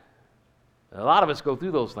good. And a lot of us go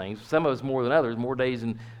through those things. Some of us more than others, more days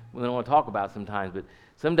than we don't want to talk about sometimes. But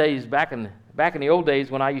some days back in the old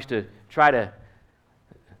days when I used to try to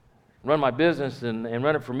run my business and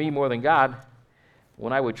run it for me more than God,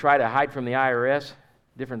 when I would try to hide from the IRS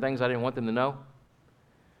different things I didn't want them to know.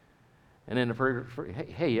 And then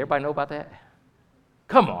hey, everybody know about that?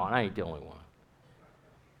 Come on, I ain't the only one.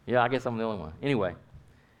 Yeah, I guess I'm the only one. Anyway,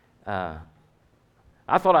 I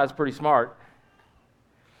thought I was pretty smart.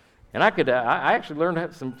 And I actually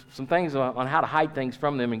learned some things on how to hide things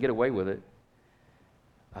from them and get away with it.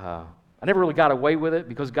 I never really got away with it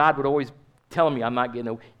because God would always tell me, you're not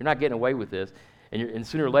getting away with this. And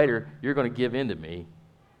sooner or later, you're going to give in to me.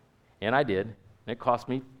 And I did. It cost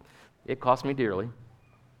me dearly.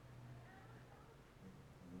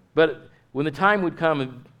 But when the time would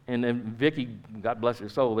come, and Vicki, God bless her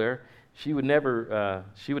soul there, she would have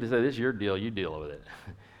said, this is your deal, you deal with it.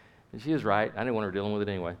 And she was right. I didn't want her dealing with it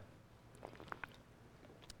anyway.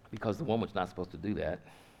 Because the woman's not supposed to do that.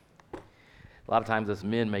 A lot of times us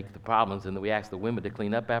men make the problems and then we ask the women to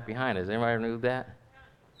clean up back behind us. Anybody ever knew that?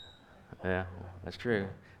 Yeah, that's true.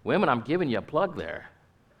 Women, I'm giving you a plug there.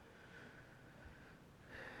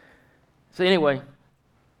 So anyway,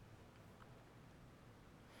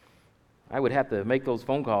 I would have to make those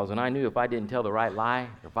phone calls, and I knew if I didn't tell the right lie,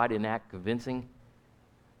 or if I didn't act convincing,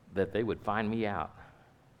 that they would find me out.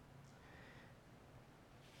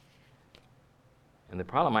 And the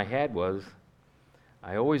problem I had was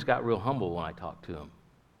I always got real humble when I talked to them,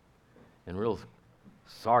 and real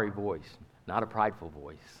sorry voice, not a prideful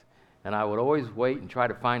voice. And I would always wait and try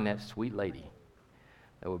to find that sweet lady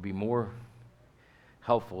that would be more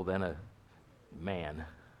helpful than a man.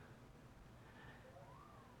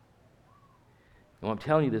 And what I'm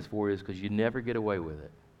telling you this for is because you never get away with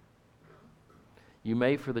it. You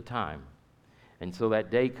may for the time. And so that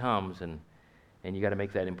day comes and you got to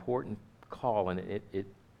make that important call, and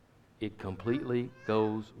it completely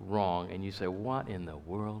goes wrong. And you say, what in the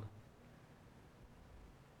world?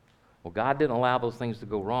 Well, God didn't allow those things to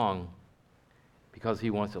go wrong because he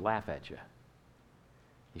wants to laugh at you.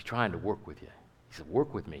 He's trying to work with you. He said,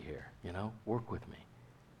 work with me here, work with me.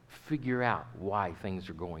 Figure out why things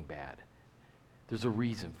are going bad. There's a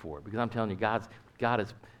reason for it. Because I'm telling you, God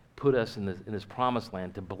has put us in this promised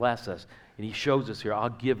land to bless us. And he shows us here, I'll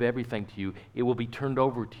give everything to you. It will be turned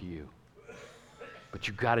over to you. But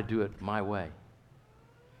you've got to do it my way.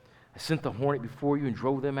 I sent the hornet before you and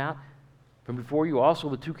drove them out. From before you also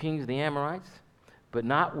the 2 kings of the Amorites. But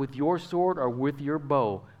not with your sword or with your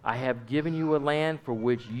bow. I have given you a land for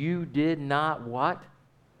which you did not what?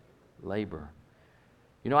 Labor.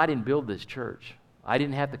 I didn't build this church. I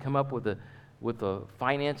didn't have to come up with the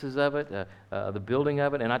finances of it, the building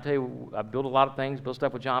of it. And I tell you, I built a lot of things, built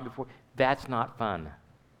stuff with John before. That's not fun.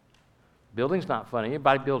 Building's not fun.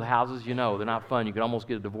 Anybody build houses, they're not fun. You can almost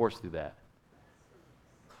get a divorce through that.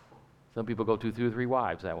 Some people go 2, 2 or 3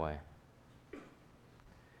 wives that way.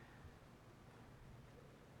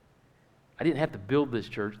 I didn't have to build this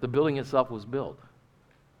church. The building itself was built.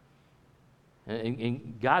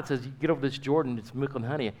 And God says, get over this Jordan, it's milk and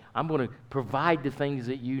honey. I'm going to provide the things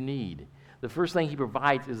that you need. The first thing he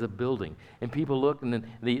provides is a building. And people look, and then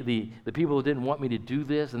the people who didn't want me to do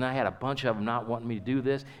this, and I had a bunch of them not wanting me to do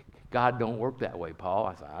this. God don't work that way, Paul.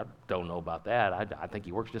 I said, I don't know about that. I think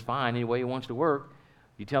he works just fine any way he wants to work.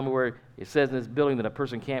 You tell me where it says in this building that a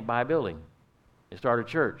person can't buy a building and start a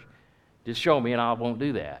church. Just show me and I won't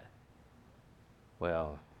do that.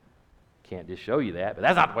 Well, can't just show you that, but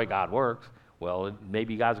that's not the way God works. Well,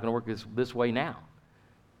 maybe God's going to work this way now.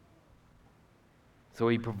 So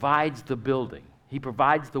he provides the building. He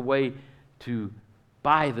provides the way to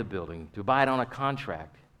buy the building, to buy it on a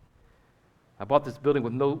contract. I bought this building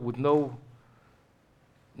with no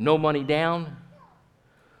money down,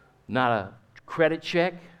 not a credit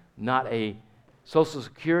check, not a social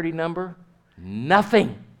security number,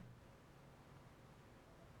 nothing.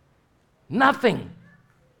 Nothing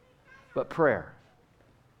but prayer.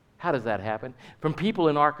 How does that happen? From people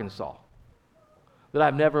in Arkansas that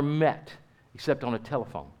I've never met except on a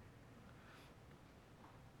telephone.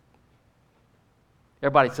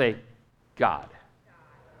 Everybody say, God.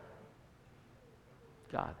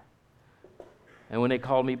 God. And when they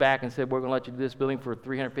called me back and said, we're going to let you do this building for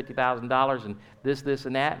 $350,000 and this,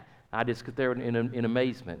 and that, I just sit there in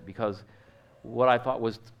amazement because what I thought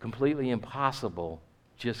was completely impossible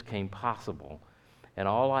just came possible. And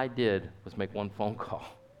all I did was make one phone call.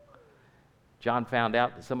 John found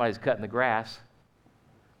out that somebody's cutting the grass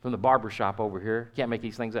from the barber shop over here. Can't make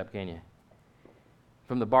these things up, can you?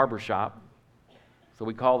 From the barber shop. So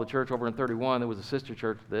we called the church over in 31. There was a sister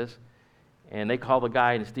church to this. And they called a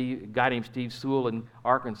guy named Steve Sewell in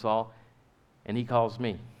Arkansas, and he calls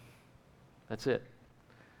me. That's it.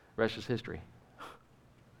 The rest is history.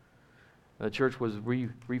 The church was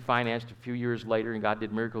refinanced a few years later, and God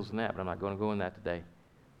did miracles in that, but I'm not going to go in that today.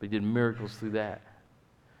 But He did miracles through that.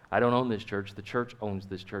 I don't own this church. The church owns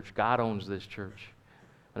this church. God owns this church.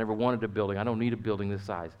 I never wanted a building. I don't need a building this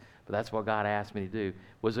size. But that's what God asked me to do.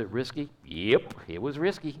 Was it risky? Yep, it was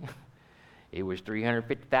risky. It was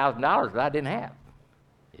 $350,000 that I didn't have.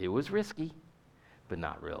 It was risky, but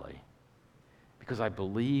not really. Because I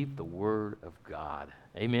believed the Word of God.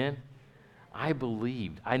 Amen? I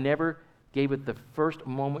believed. I never gave it the first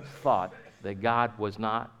moment's thought that God was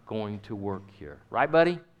not going to work here. Right,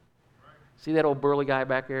 buddy? See that old burly guy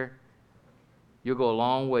back there? You'll go a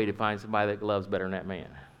long way to find somebody that loves better than that man.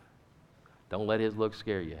 Don't let his looks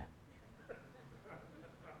scare you.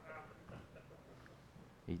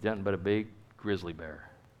 He's nothing but a big grizzly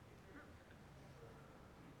bear.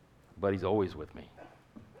 But he's always with me.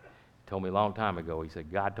 He told me a long time ago, he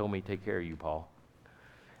said, God told me to take care of you, Paul.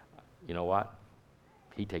 You know what?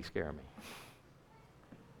 He takes care of me.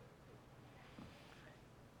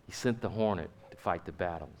 He sent the hornet to fight the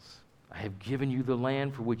battles. I have given you the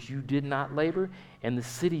land for which you did not labor, and the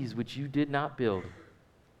cities which you did not build.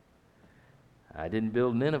 I didn't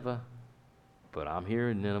build Nineveh, but I'm here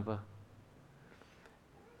in Nineveh.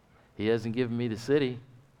 He hasn't given me the city.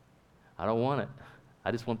 I don't want it.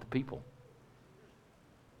 I just want the people.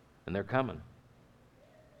 And they're coming.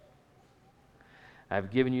 I've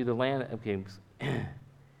given you the land. Okay.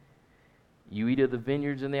 You eat of the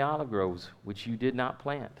vineyards and the olive groves, which you did not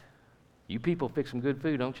plant. You people fix some good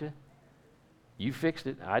food, don't you? You fixed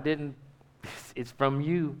it. I didn't. It's from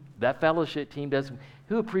you. That fellowship team does.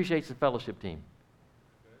 Who appreciates the fellowship team?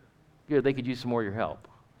 Good. They could use some more of your help.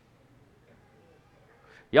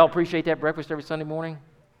 Y'all appreciate that breakfast every Sunday morning?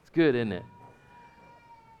 It's good, isn't it?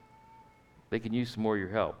 They can use some more of your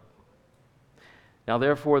help. Now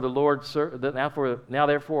therefore,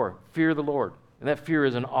 fear the Lord. And that fear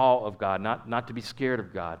is an awe of God, not to be scared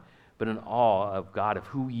of God, but an awe of God, of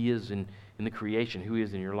who He is in the creation, who He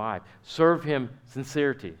is in your life. Serve Him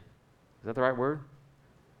sincerity. Is that the right word?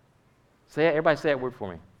 Say it. Everybody say that word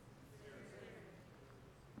for me.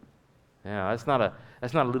 Yeah, that's not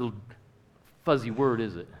a little fuzzy word,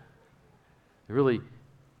 is it? Really,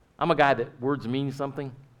 I'm a guy that words mean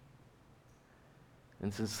something.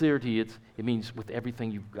 And sincerity, it means with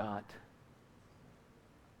everything you've got.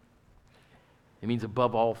 It means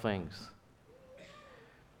above all things.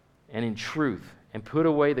 And in truth, and put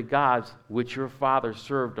away the gods which your father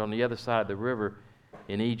served on the other side of the river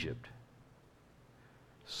in Egypt.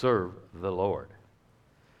 Serve the Lord.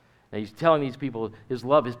 Now He's telling these people, His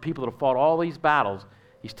love, His people that have fought all these battles,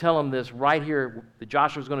 He's telling them this right here, that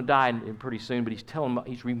Joshua's going to die in pretty soon, but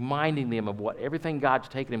He's reminding them of what everything God's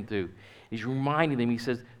taken him through. He's reminding them, He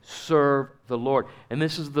says, serve the Lord. And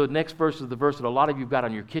this is the next verse, is the verse that a lot of you got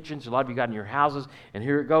on your kitchens, a lot of you got in your houses, and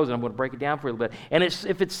here it goes, and I'm going to break it down for you a little bit. And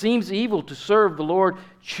if it seems evil to serve the Lord,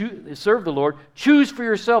 choose for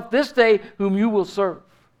yourself this day whom you will serve.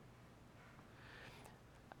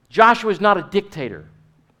 Joshua is not a dictator.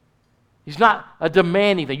 He's not a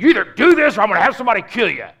demanding thing. You either do this or I'm going to have somebody kill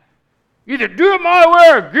you. You either do it my way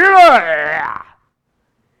or get out of here.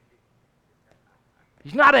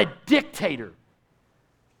 He's not a dictator.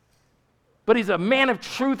 But he's a man of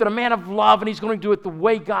truth and a man of love, and he's going to do it the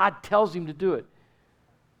way God tells him to do it.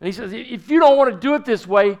 And he says, if you don't want to do it this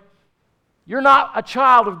way, you're not a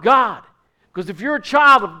child of God. Because if you're a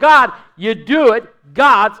child of God, you do it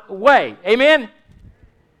God's way. Amen?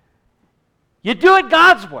 You do it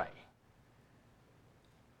God's way.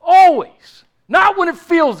 Always. Not when it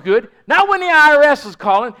feels good, not when the IRS is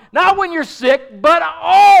calling, not when you're sick, but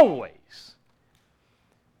always.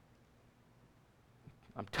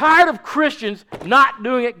 I'm tired of Christians not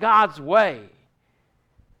doing it God's way.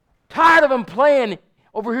 Tired of them playing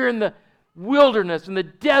over here in the wilderness, in the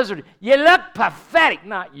desert. You look pathetic,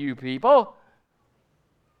 not you people.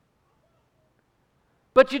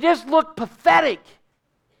 But you just look pathetic.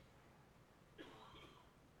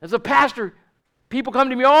 As a pastor, people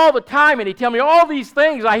come to me all the time and they tell me all these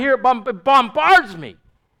things. I hear it bombards me.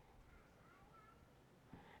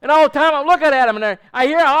 And all the time I'm looking at them and I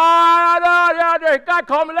hear, God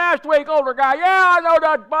called me last week, older guy. Yeah, I know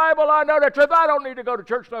the Bible, I know the truth. I don't need to go to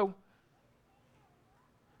church though.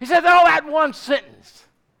 He says all that in one sentence.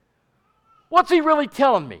 What's he really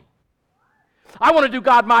telling me? I want to do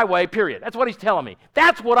God my way, period. That's what he's telling me.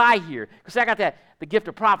 That's what I hear. Because I got the gift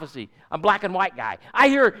of prophecy. I'm a black and white guy. I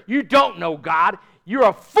hear, you don't know God. You're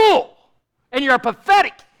a fool. And you're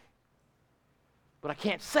pathetic. But I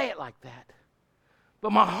can't say it like that.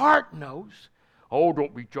 But my heart knows. Oh,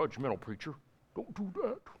 don't be judgmental, preacher. Don't do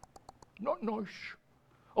that. Not nice.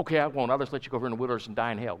 Okay, I won't. I'll just let you go over in the wilderness and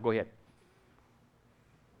die in hell. Go ahead.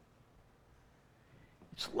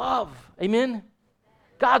 It's love. Amen?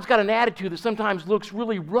 God's got an attitude that sometimes looks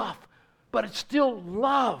really rough, but it's still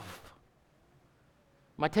love.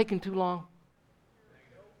 Am I taking too long?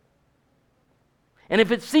 And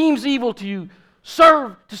if it seems evil to you,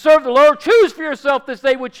 serve the Lord. Choose for yourself this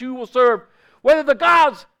day which you will serve, whether the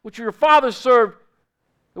gods which your fathers served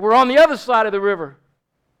that were on the other side of the river.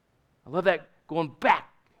 I love that, going back.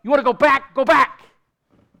 You want to go back? Go back.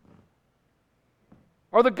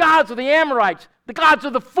 Or the gods of the Amorites, the gods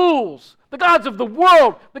of the fools, the gods of the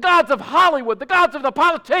world, the gods of Hollywood, the gods of the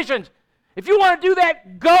politicians. If you want to do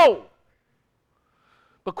that, go.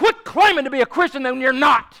 But quit claiming to be a Christian when you're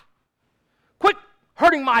not. Quit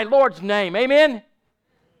hurting my Lord's name. Amen?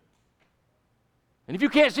 And if you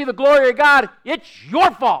can't see the glory of God, it's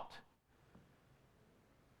your fault.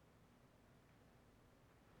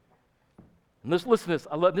 And listen to this.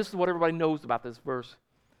 This is what everybody knows about this verse.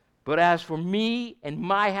 But as for me and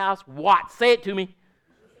my house, what? Say it to me.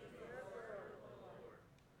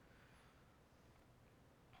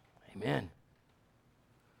 Amen.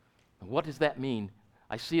 And what does that mean?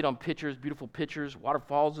 I see it on pictures, beautiful pictures,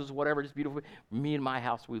 waterfalls, whatever. It's beautiful. Me and my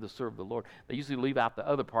house, we will serve the Lord. They usually leave out the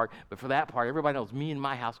other part, but for that part, everybody knows me and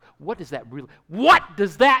my house. What does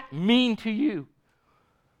that mean to you?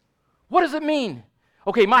 What does it mean?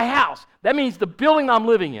 Okay, my house. That means the building I'm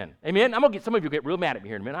living in. Amen? I'm going to get some of you get real mad at me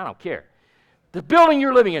here in a minute. I don't care. The building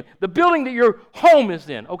you're living in, the building that your home is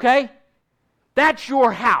in, okay? That's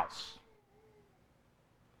your house.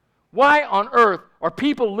 Why on earth are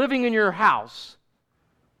people living in your house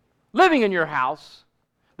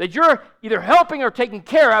that you're either helping or taking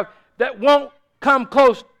care of that won't come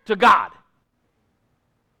close to God?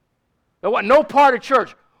 That want no part of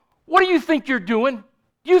church. What do you think you're doing?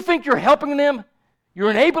 Do you think you're helping them? You're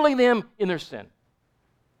enabling them in their sin.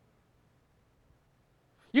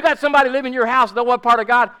 You got somebody living in your house that don't want part of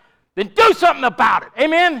God, then do something about it.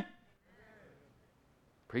 Amen?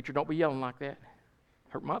 Preacher, don't be yelling like that.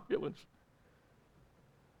 Hurt my feelings.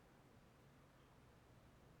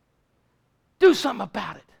 Do something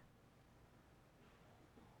about it.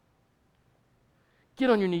 Get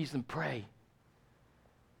on your knees and pray.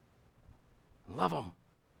 Love them.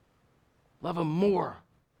 Love them more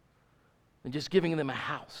than just giving them a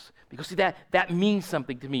house. Because see, that means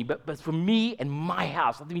something to me. But for me and my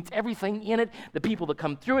house, it means everything in it, the people that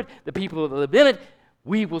come through it, the people that live in it,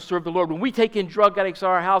 we will serve the Lord. When we take in drug addicts in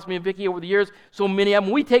our house, me and Vicki over the years, so many of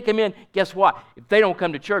them, we take them in, guess what? If they don't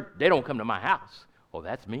come to church, they don't come to my house. Oh,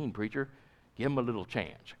 that's mean, preacher. Give them a little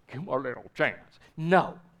chance. Give them a little chance.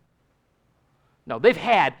 No, they've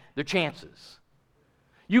had their chances.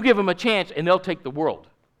 You give them a chance and they'll take the world.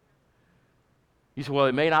 You say, well,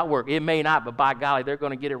 it may not work. It may not, but by golly, they're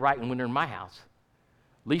going to get it right when they're in my house.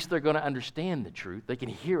 At least they're going to understand the truth. They can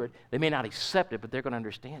hear it. They may not accept it, but they're going to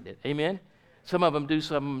understand it. Amen? Some of them do,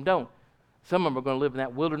 some of them don't. Some of them are going to live in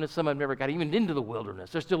that wilderness. Some of them never got even into the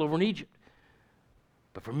wilderness. They're still over in Egypt.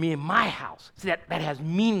 But for me and my house, see, that has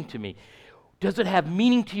meaning to me. Does it have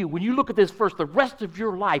meaning to you? When you look at this verse, the rest of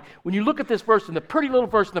your life, when you look at this verse and the pretty little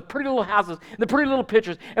verse and the pretty little houses and the pretty little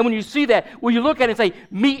pictures, and when you see that, will you look at it and say,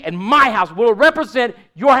 me and my house, will it represent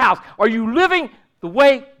your house? Are you living the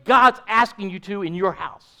way God's asking you to in your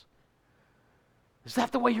house? Is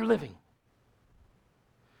that the way you're living?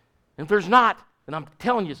 And if there's not, then I'm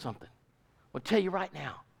telling you something. I'll tell you right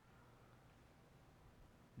now.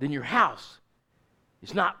 Then your house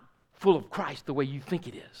is not full of Christ the way you think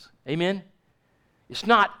it is. Amen? It's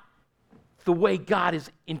not the way God is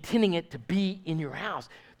intending it to be in your house.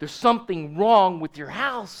 There's something wrong with your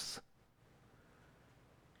house.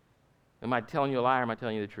 Am I telling you a lie or am I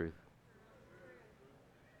telling you the truth?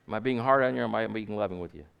 Am I being hard on you or am I being loving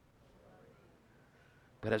with you?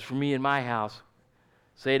 But as for me and my house,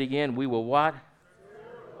 say it again, we will what?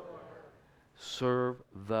 Serve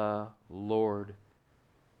the Lord.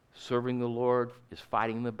 Serving the Lord is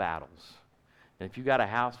fighting the battles. And if you got a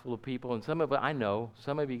house full of people, and some of it, I know,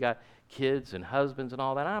 some of you got kids and husbands and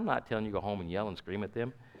all that, I'm not telling you to go home and yell and scream at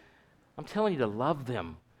them. I'm telling you to love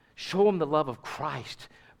them. Show them the love of Christ.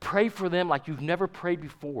 Pray for them like you've never prayed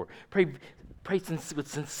before. Pray with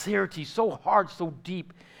sincerity, so hard, so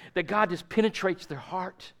deep, that God just penetrates their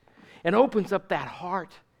heart and opens up that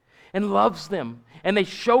heart and loves them. And they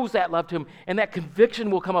shows that love to them, and that conviction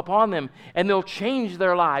will come upon them, and they'll change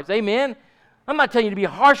their lives. Amen? I'm not telling you to be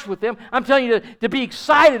harsh with them. I'm telling you to be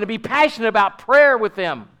excited, to be passionate about prayer with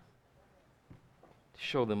them. To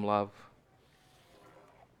show them love.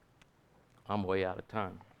 I'm way out of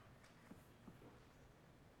time.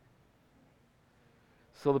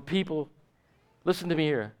 So the people, listen to me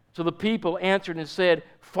here. So the people answered and said,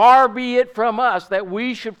 "Far be it from us that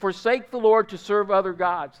we should forsake the Lord to serve other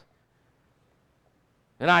gods."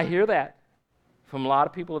 And I hear that from a lot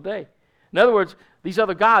of people today. In other words, these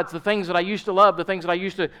other gods, the things that I used to love, the things that I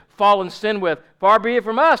used to fall in sin with, far be it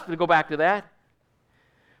from us to go back to that.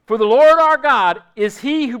 For the Lord our God is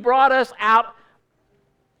He who brought us out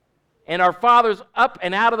and our fathers up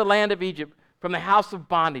and out of the land of Egypt, from the house of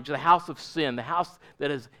bondage, the house of sin, the house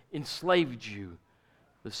that has enslaved you,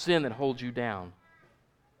 the sin that holds you down.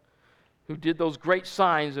 Who did those great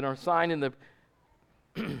signs and our sign in the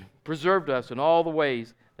preserved us in all the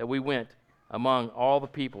ways that we went among all the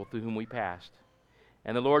people through whom we passed.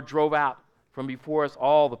 And the Lord drove out from before us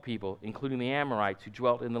all the people, including the Amorites who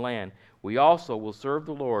dwelt in the land. We also will serve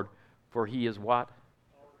the Lord, for He is what?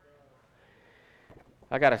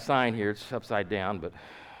 I got a sign here. It's upside down, but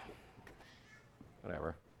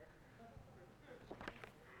whatever.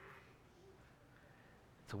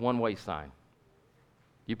 It's a one-way sign.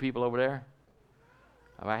 You people over there,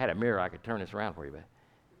 if I had a mirror, I could turn this around for you, but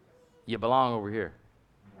you belong over here.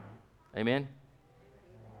 Amen?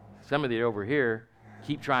 Some of you over here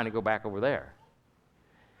keep trying to go back over there.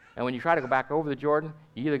 And when you try to go back over the Jordan,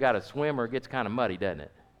 you either got to swim or it gets kind of muddy, doesn't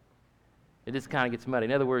it? It just kind of gets muddy.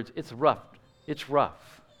 In other words, it's rough. It's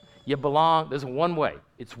rough. You belong. There's one way.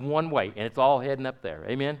 It's one way, and it's all heading up there.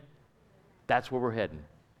 Amen? That's where we're heading.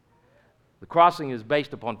 The crossing is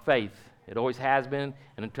based upon faith. It always has been,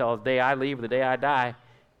 and until the day I leave or the day I die,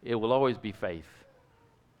 it will always be faith.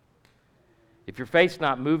 If your faith's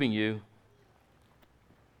not moving you,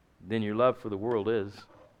 then your love for the world is.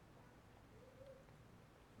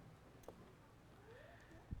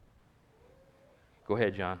 Go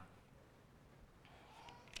ahead, John.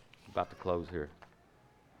 I'm about to close here.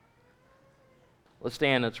 Let's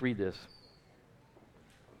stand, let's read this.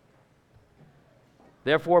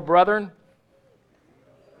 Therefore, brethren,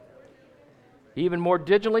 even more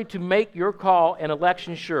diligently to make your call and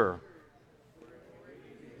election sure.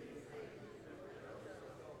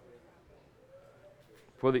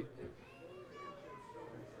 For the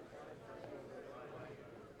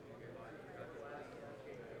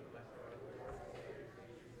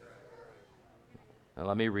now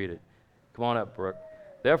let me read it. Come on up, Brooke.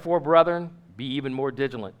 Therefore, brethren, be even more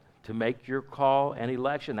diligent to make your call and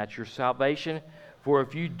election. That's your salvation. For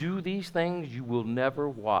if you do these things, you will never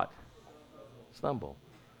what? Stumble.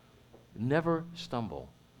 Never stumble.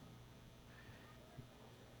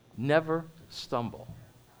 Never stumble.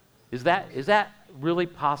 Is that really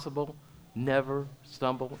possible? Never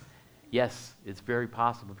stumble? Yes, it's very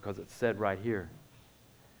possible because it's said right here.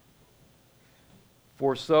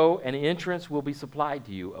 For so an entrance will be supplied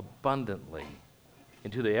to you abundantly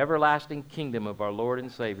into the everlasting kingdom of our Lord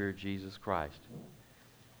and Savior, Jesus Christ.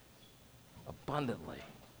 Abundantly.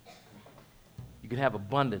 You can have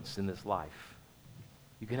abundance in this life.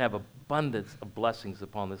 You can have abundance of blessings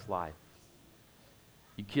upon this life.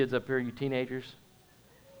 You kids up here, you teenagers,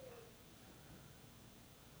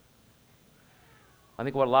 I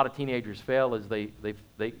think what a lot of teenagers fail is they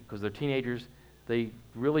because they're teenagers, they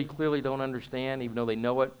really clearly don't understand, even though they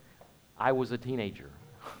know it. I was a teenager.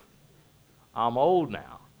 I'm old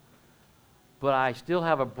now. But I still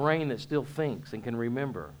have a brain that still thinks and can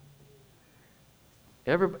remember.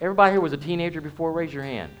 Everybody here was a teenager before? Raise your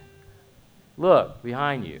hand. Look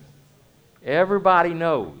behind you. Everybody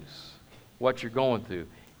knows what you're going through.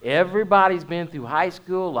 Everybody's been through high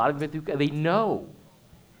school. A lot of them been through. They know.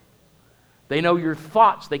 They know your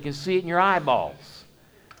thoughts. They can see it in your eyeballs.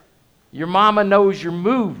 Your mama knows your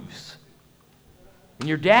moves. And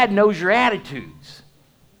your dad knows your attitudes.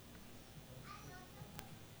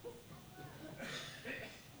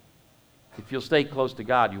 If you'll stay close to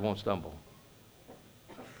God, you won't stumble.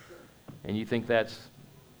 And you think that's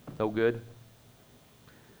no good?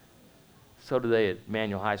 So did they at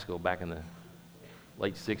Manual High School back in the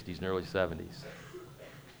late 60s and early 70s.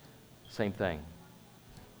 Same thing.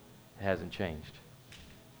 It hasn't changed.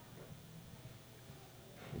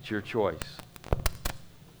 It's your choice.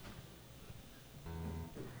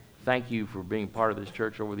 Thank you for being part of this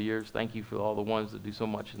church over the years. Thank you for all the ones that do so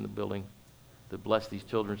much in the building, that bless these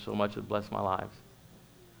children so much, that bless my lives.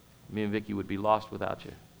 Me and Vicki would be lost without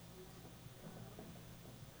you.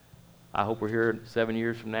 I hope we're here 7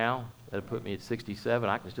 years from now. That'll put me at 67.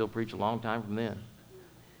 I can still preach a long time from then,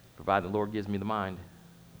 provided the Lord gives me the mind.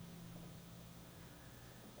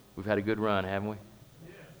 We've had a good run, haven't we?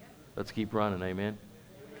 Let's keep running, amen?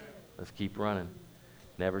 Let's keep running.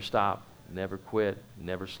 Never stop, never quit,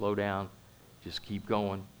 never slow down. Just keep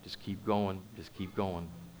going, just keep going, just keep going.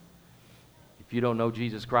 If you don't know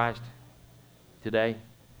Jesus Christ today,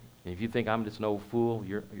 and if you think I'm just an old fool,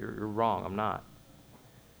 you're wrong. I'm not.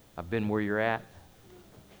 I've been where you're at.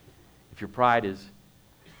 If your pride is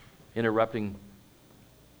interrupting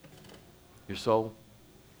your soul,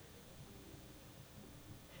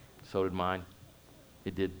 so did mine.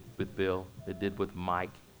 It did with Bill. It did with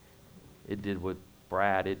Mike. It did with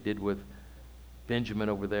Brad. It did with Benjamin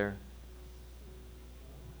over there.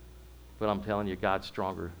 But I'm telling you, God's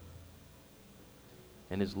stronger.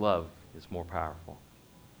 And His love is more powerful.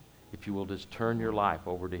 If you will just turn your life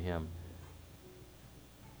over to Him.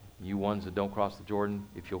 You ones that don't cross the Jordan,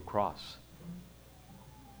 if you'll cross,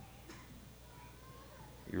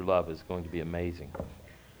 your love is going to be amazing.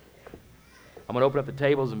 I'm going to open up the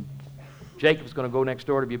tables, and Jacob's going to go next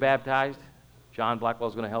door to be baptized. John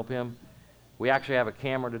Blackwell's going to help him. We actually have a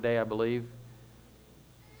camera today, I believe.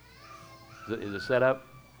 Is it set up?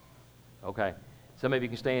 Okay. Some of you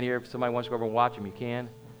can stay in here. If somebody wants to go over and watch him, you can.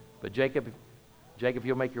 But Jacob,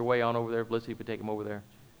 you'll make your way on over there. Let's see if we take him over there.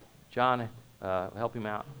 John, help him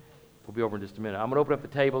out. We'll be over in just a minute. I'm going to open up the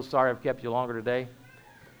tables. Sorry I've kept you longer today.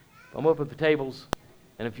 I'm going to open up the tables.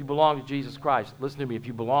 And if you belong to Jesus Christ, listen to me, if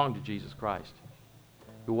you belong to Jesus Christ,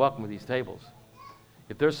 you're welcome to these tables.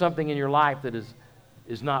 If there's something in your life that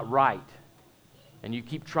is not right, and you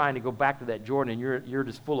keep trying to go back to that Jordan, and you're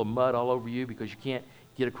just full of mud all over you because you can't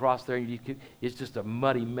get across there, it's just a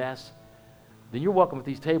muddy mess, then you're welcome at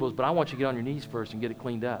these tables, but I want you to get on your knees first and get it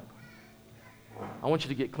cleaned up. I want you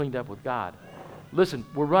to get cleaned up with God. Listen,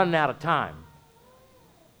 we're running out of time.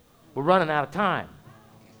 We're running out of time.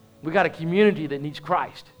 We've got a community that needs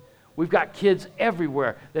Christ. We've got kids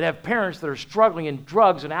everywhere that have parents that are struggling in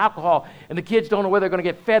drugs and alcohol, and the kids don't know where they're going to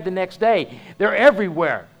get fed the next day. They're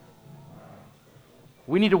everywhere.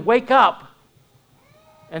 We need to wake up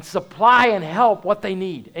and supply and help what they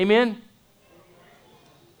need. Amen?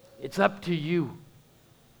 It's up to you.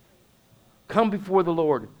 Come before the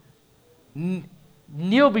Lord.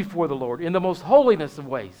 Kneel before the Lord in the most holiness of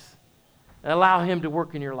ways and allow Him to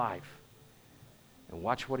work in your life. And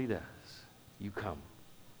watch what He does. You come.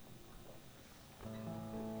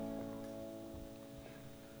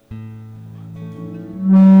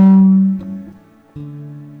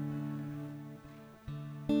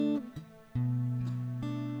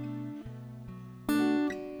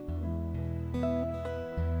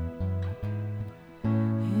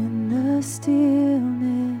 In the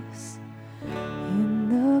stillness, in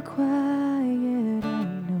the quiet, I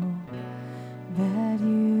know that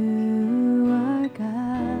you are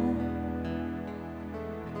God.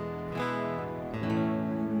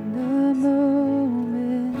 In the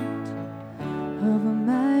moment of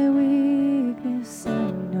my weakness, I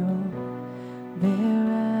know there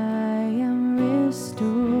I am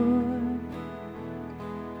restored.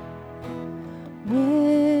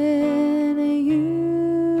 When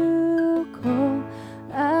you call,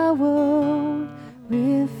 I won't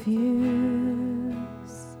refuse.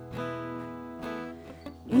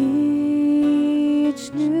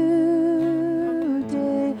 Each new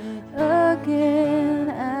day again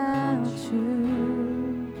I'll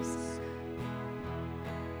choose.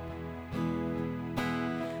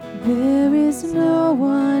 There is no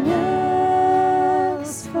one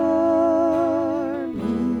else for me,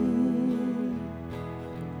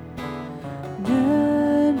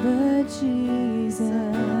 none but Jesus,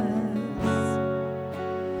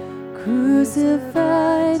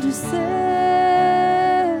 crucified to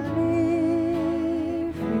set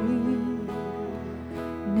me free.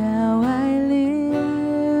 Now I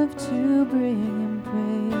live to bring Him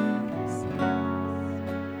praise.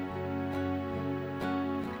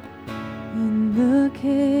 In the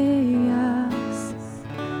chaos,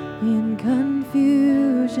 in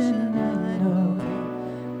confusion, I know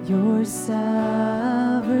You're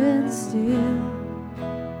sovereign still.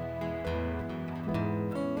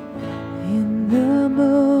 In the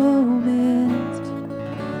moment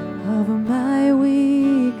of my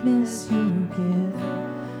weakness, You give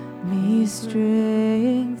me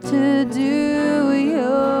strength to do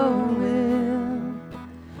Your will.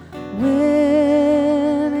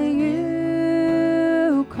 When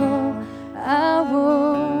You call, I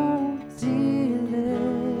won't delay.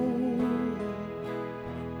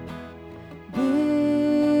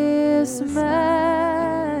 This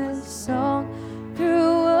my song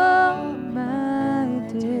through all my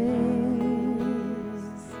days.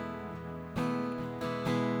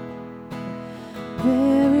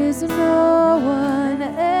 There is no one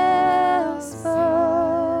else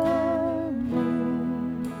for me,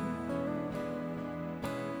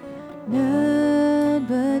 none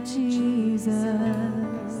but Jesus,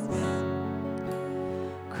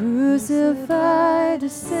 crucified to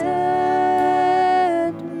set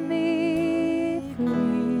me free.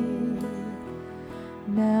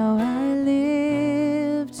 Now I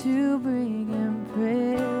live to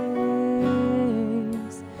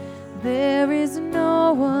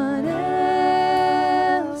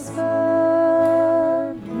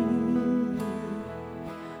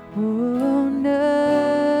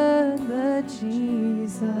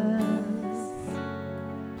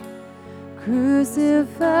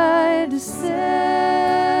crucified to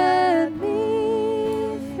set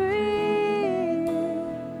me free.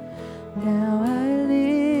 Now I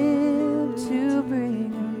live to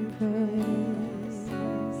bring Him praise.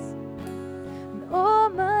 And all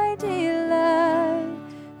my delight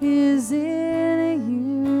is in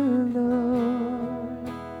You,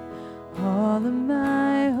 Lord. All of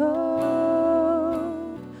my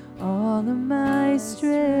hope, all of my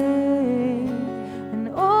strength, and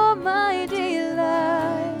all my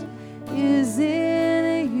delight is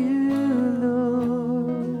in You,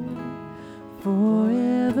 Lord,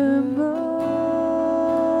 forevermore.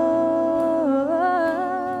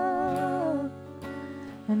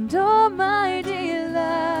 And all my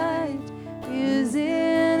delight is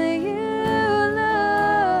in You,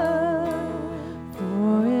 Lord,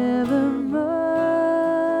 forevermore.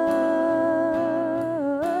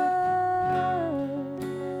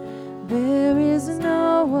 There is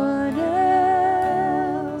no one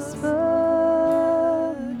else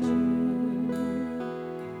but You,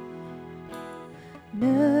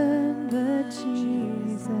 none but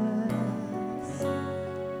Jesus.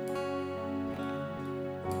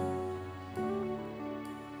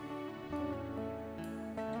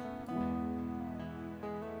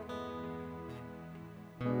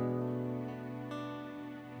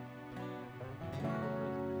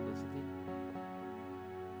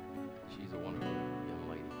 She's a wonderful young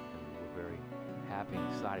lady, and we're very happy and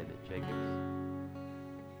excited that Jacob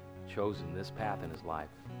has chosen this path in his life.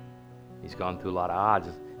 He's gone through a lot of odds.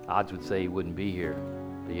 Odds would say he wouldn't be here,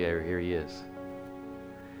 but yeah, here he is.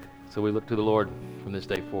 So we look to the Lord from this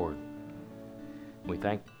day forward. We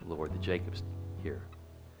thank the Lord that Jacob's here.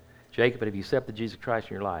 Jacob, have you accepted Jesus Christ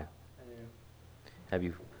in your life? Will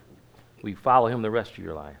you follow Him the rest of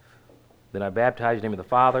your life? Then I baptize you in the name of the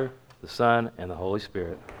Father, the Son, and the Holy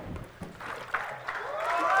Spirit.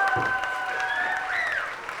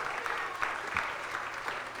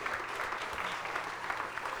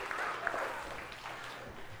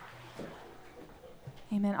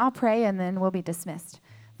 Amen. I'll pray and then we'll be dismissed.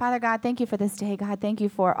 Father God, thank You for this day. God, thank You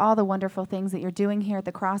for all the wonderful things that You're doing here at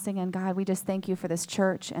the Crossing. And God, we just thank You for this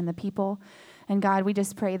church and the people. And God, we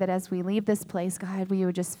just pray that as we leave this place, God, you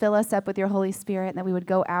would just fill us up with Your Holy Spirit, and that we would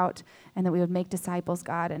go out and that we would make disciples,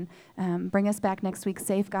 God, and bring us back next week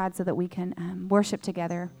safe, God, so that we can worship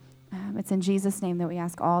together. It's in Jesus' name that we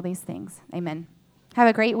ask all these things. Amen. Have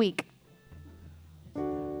a great week.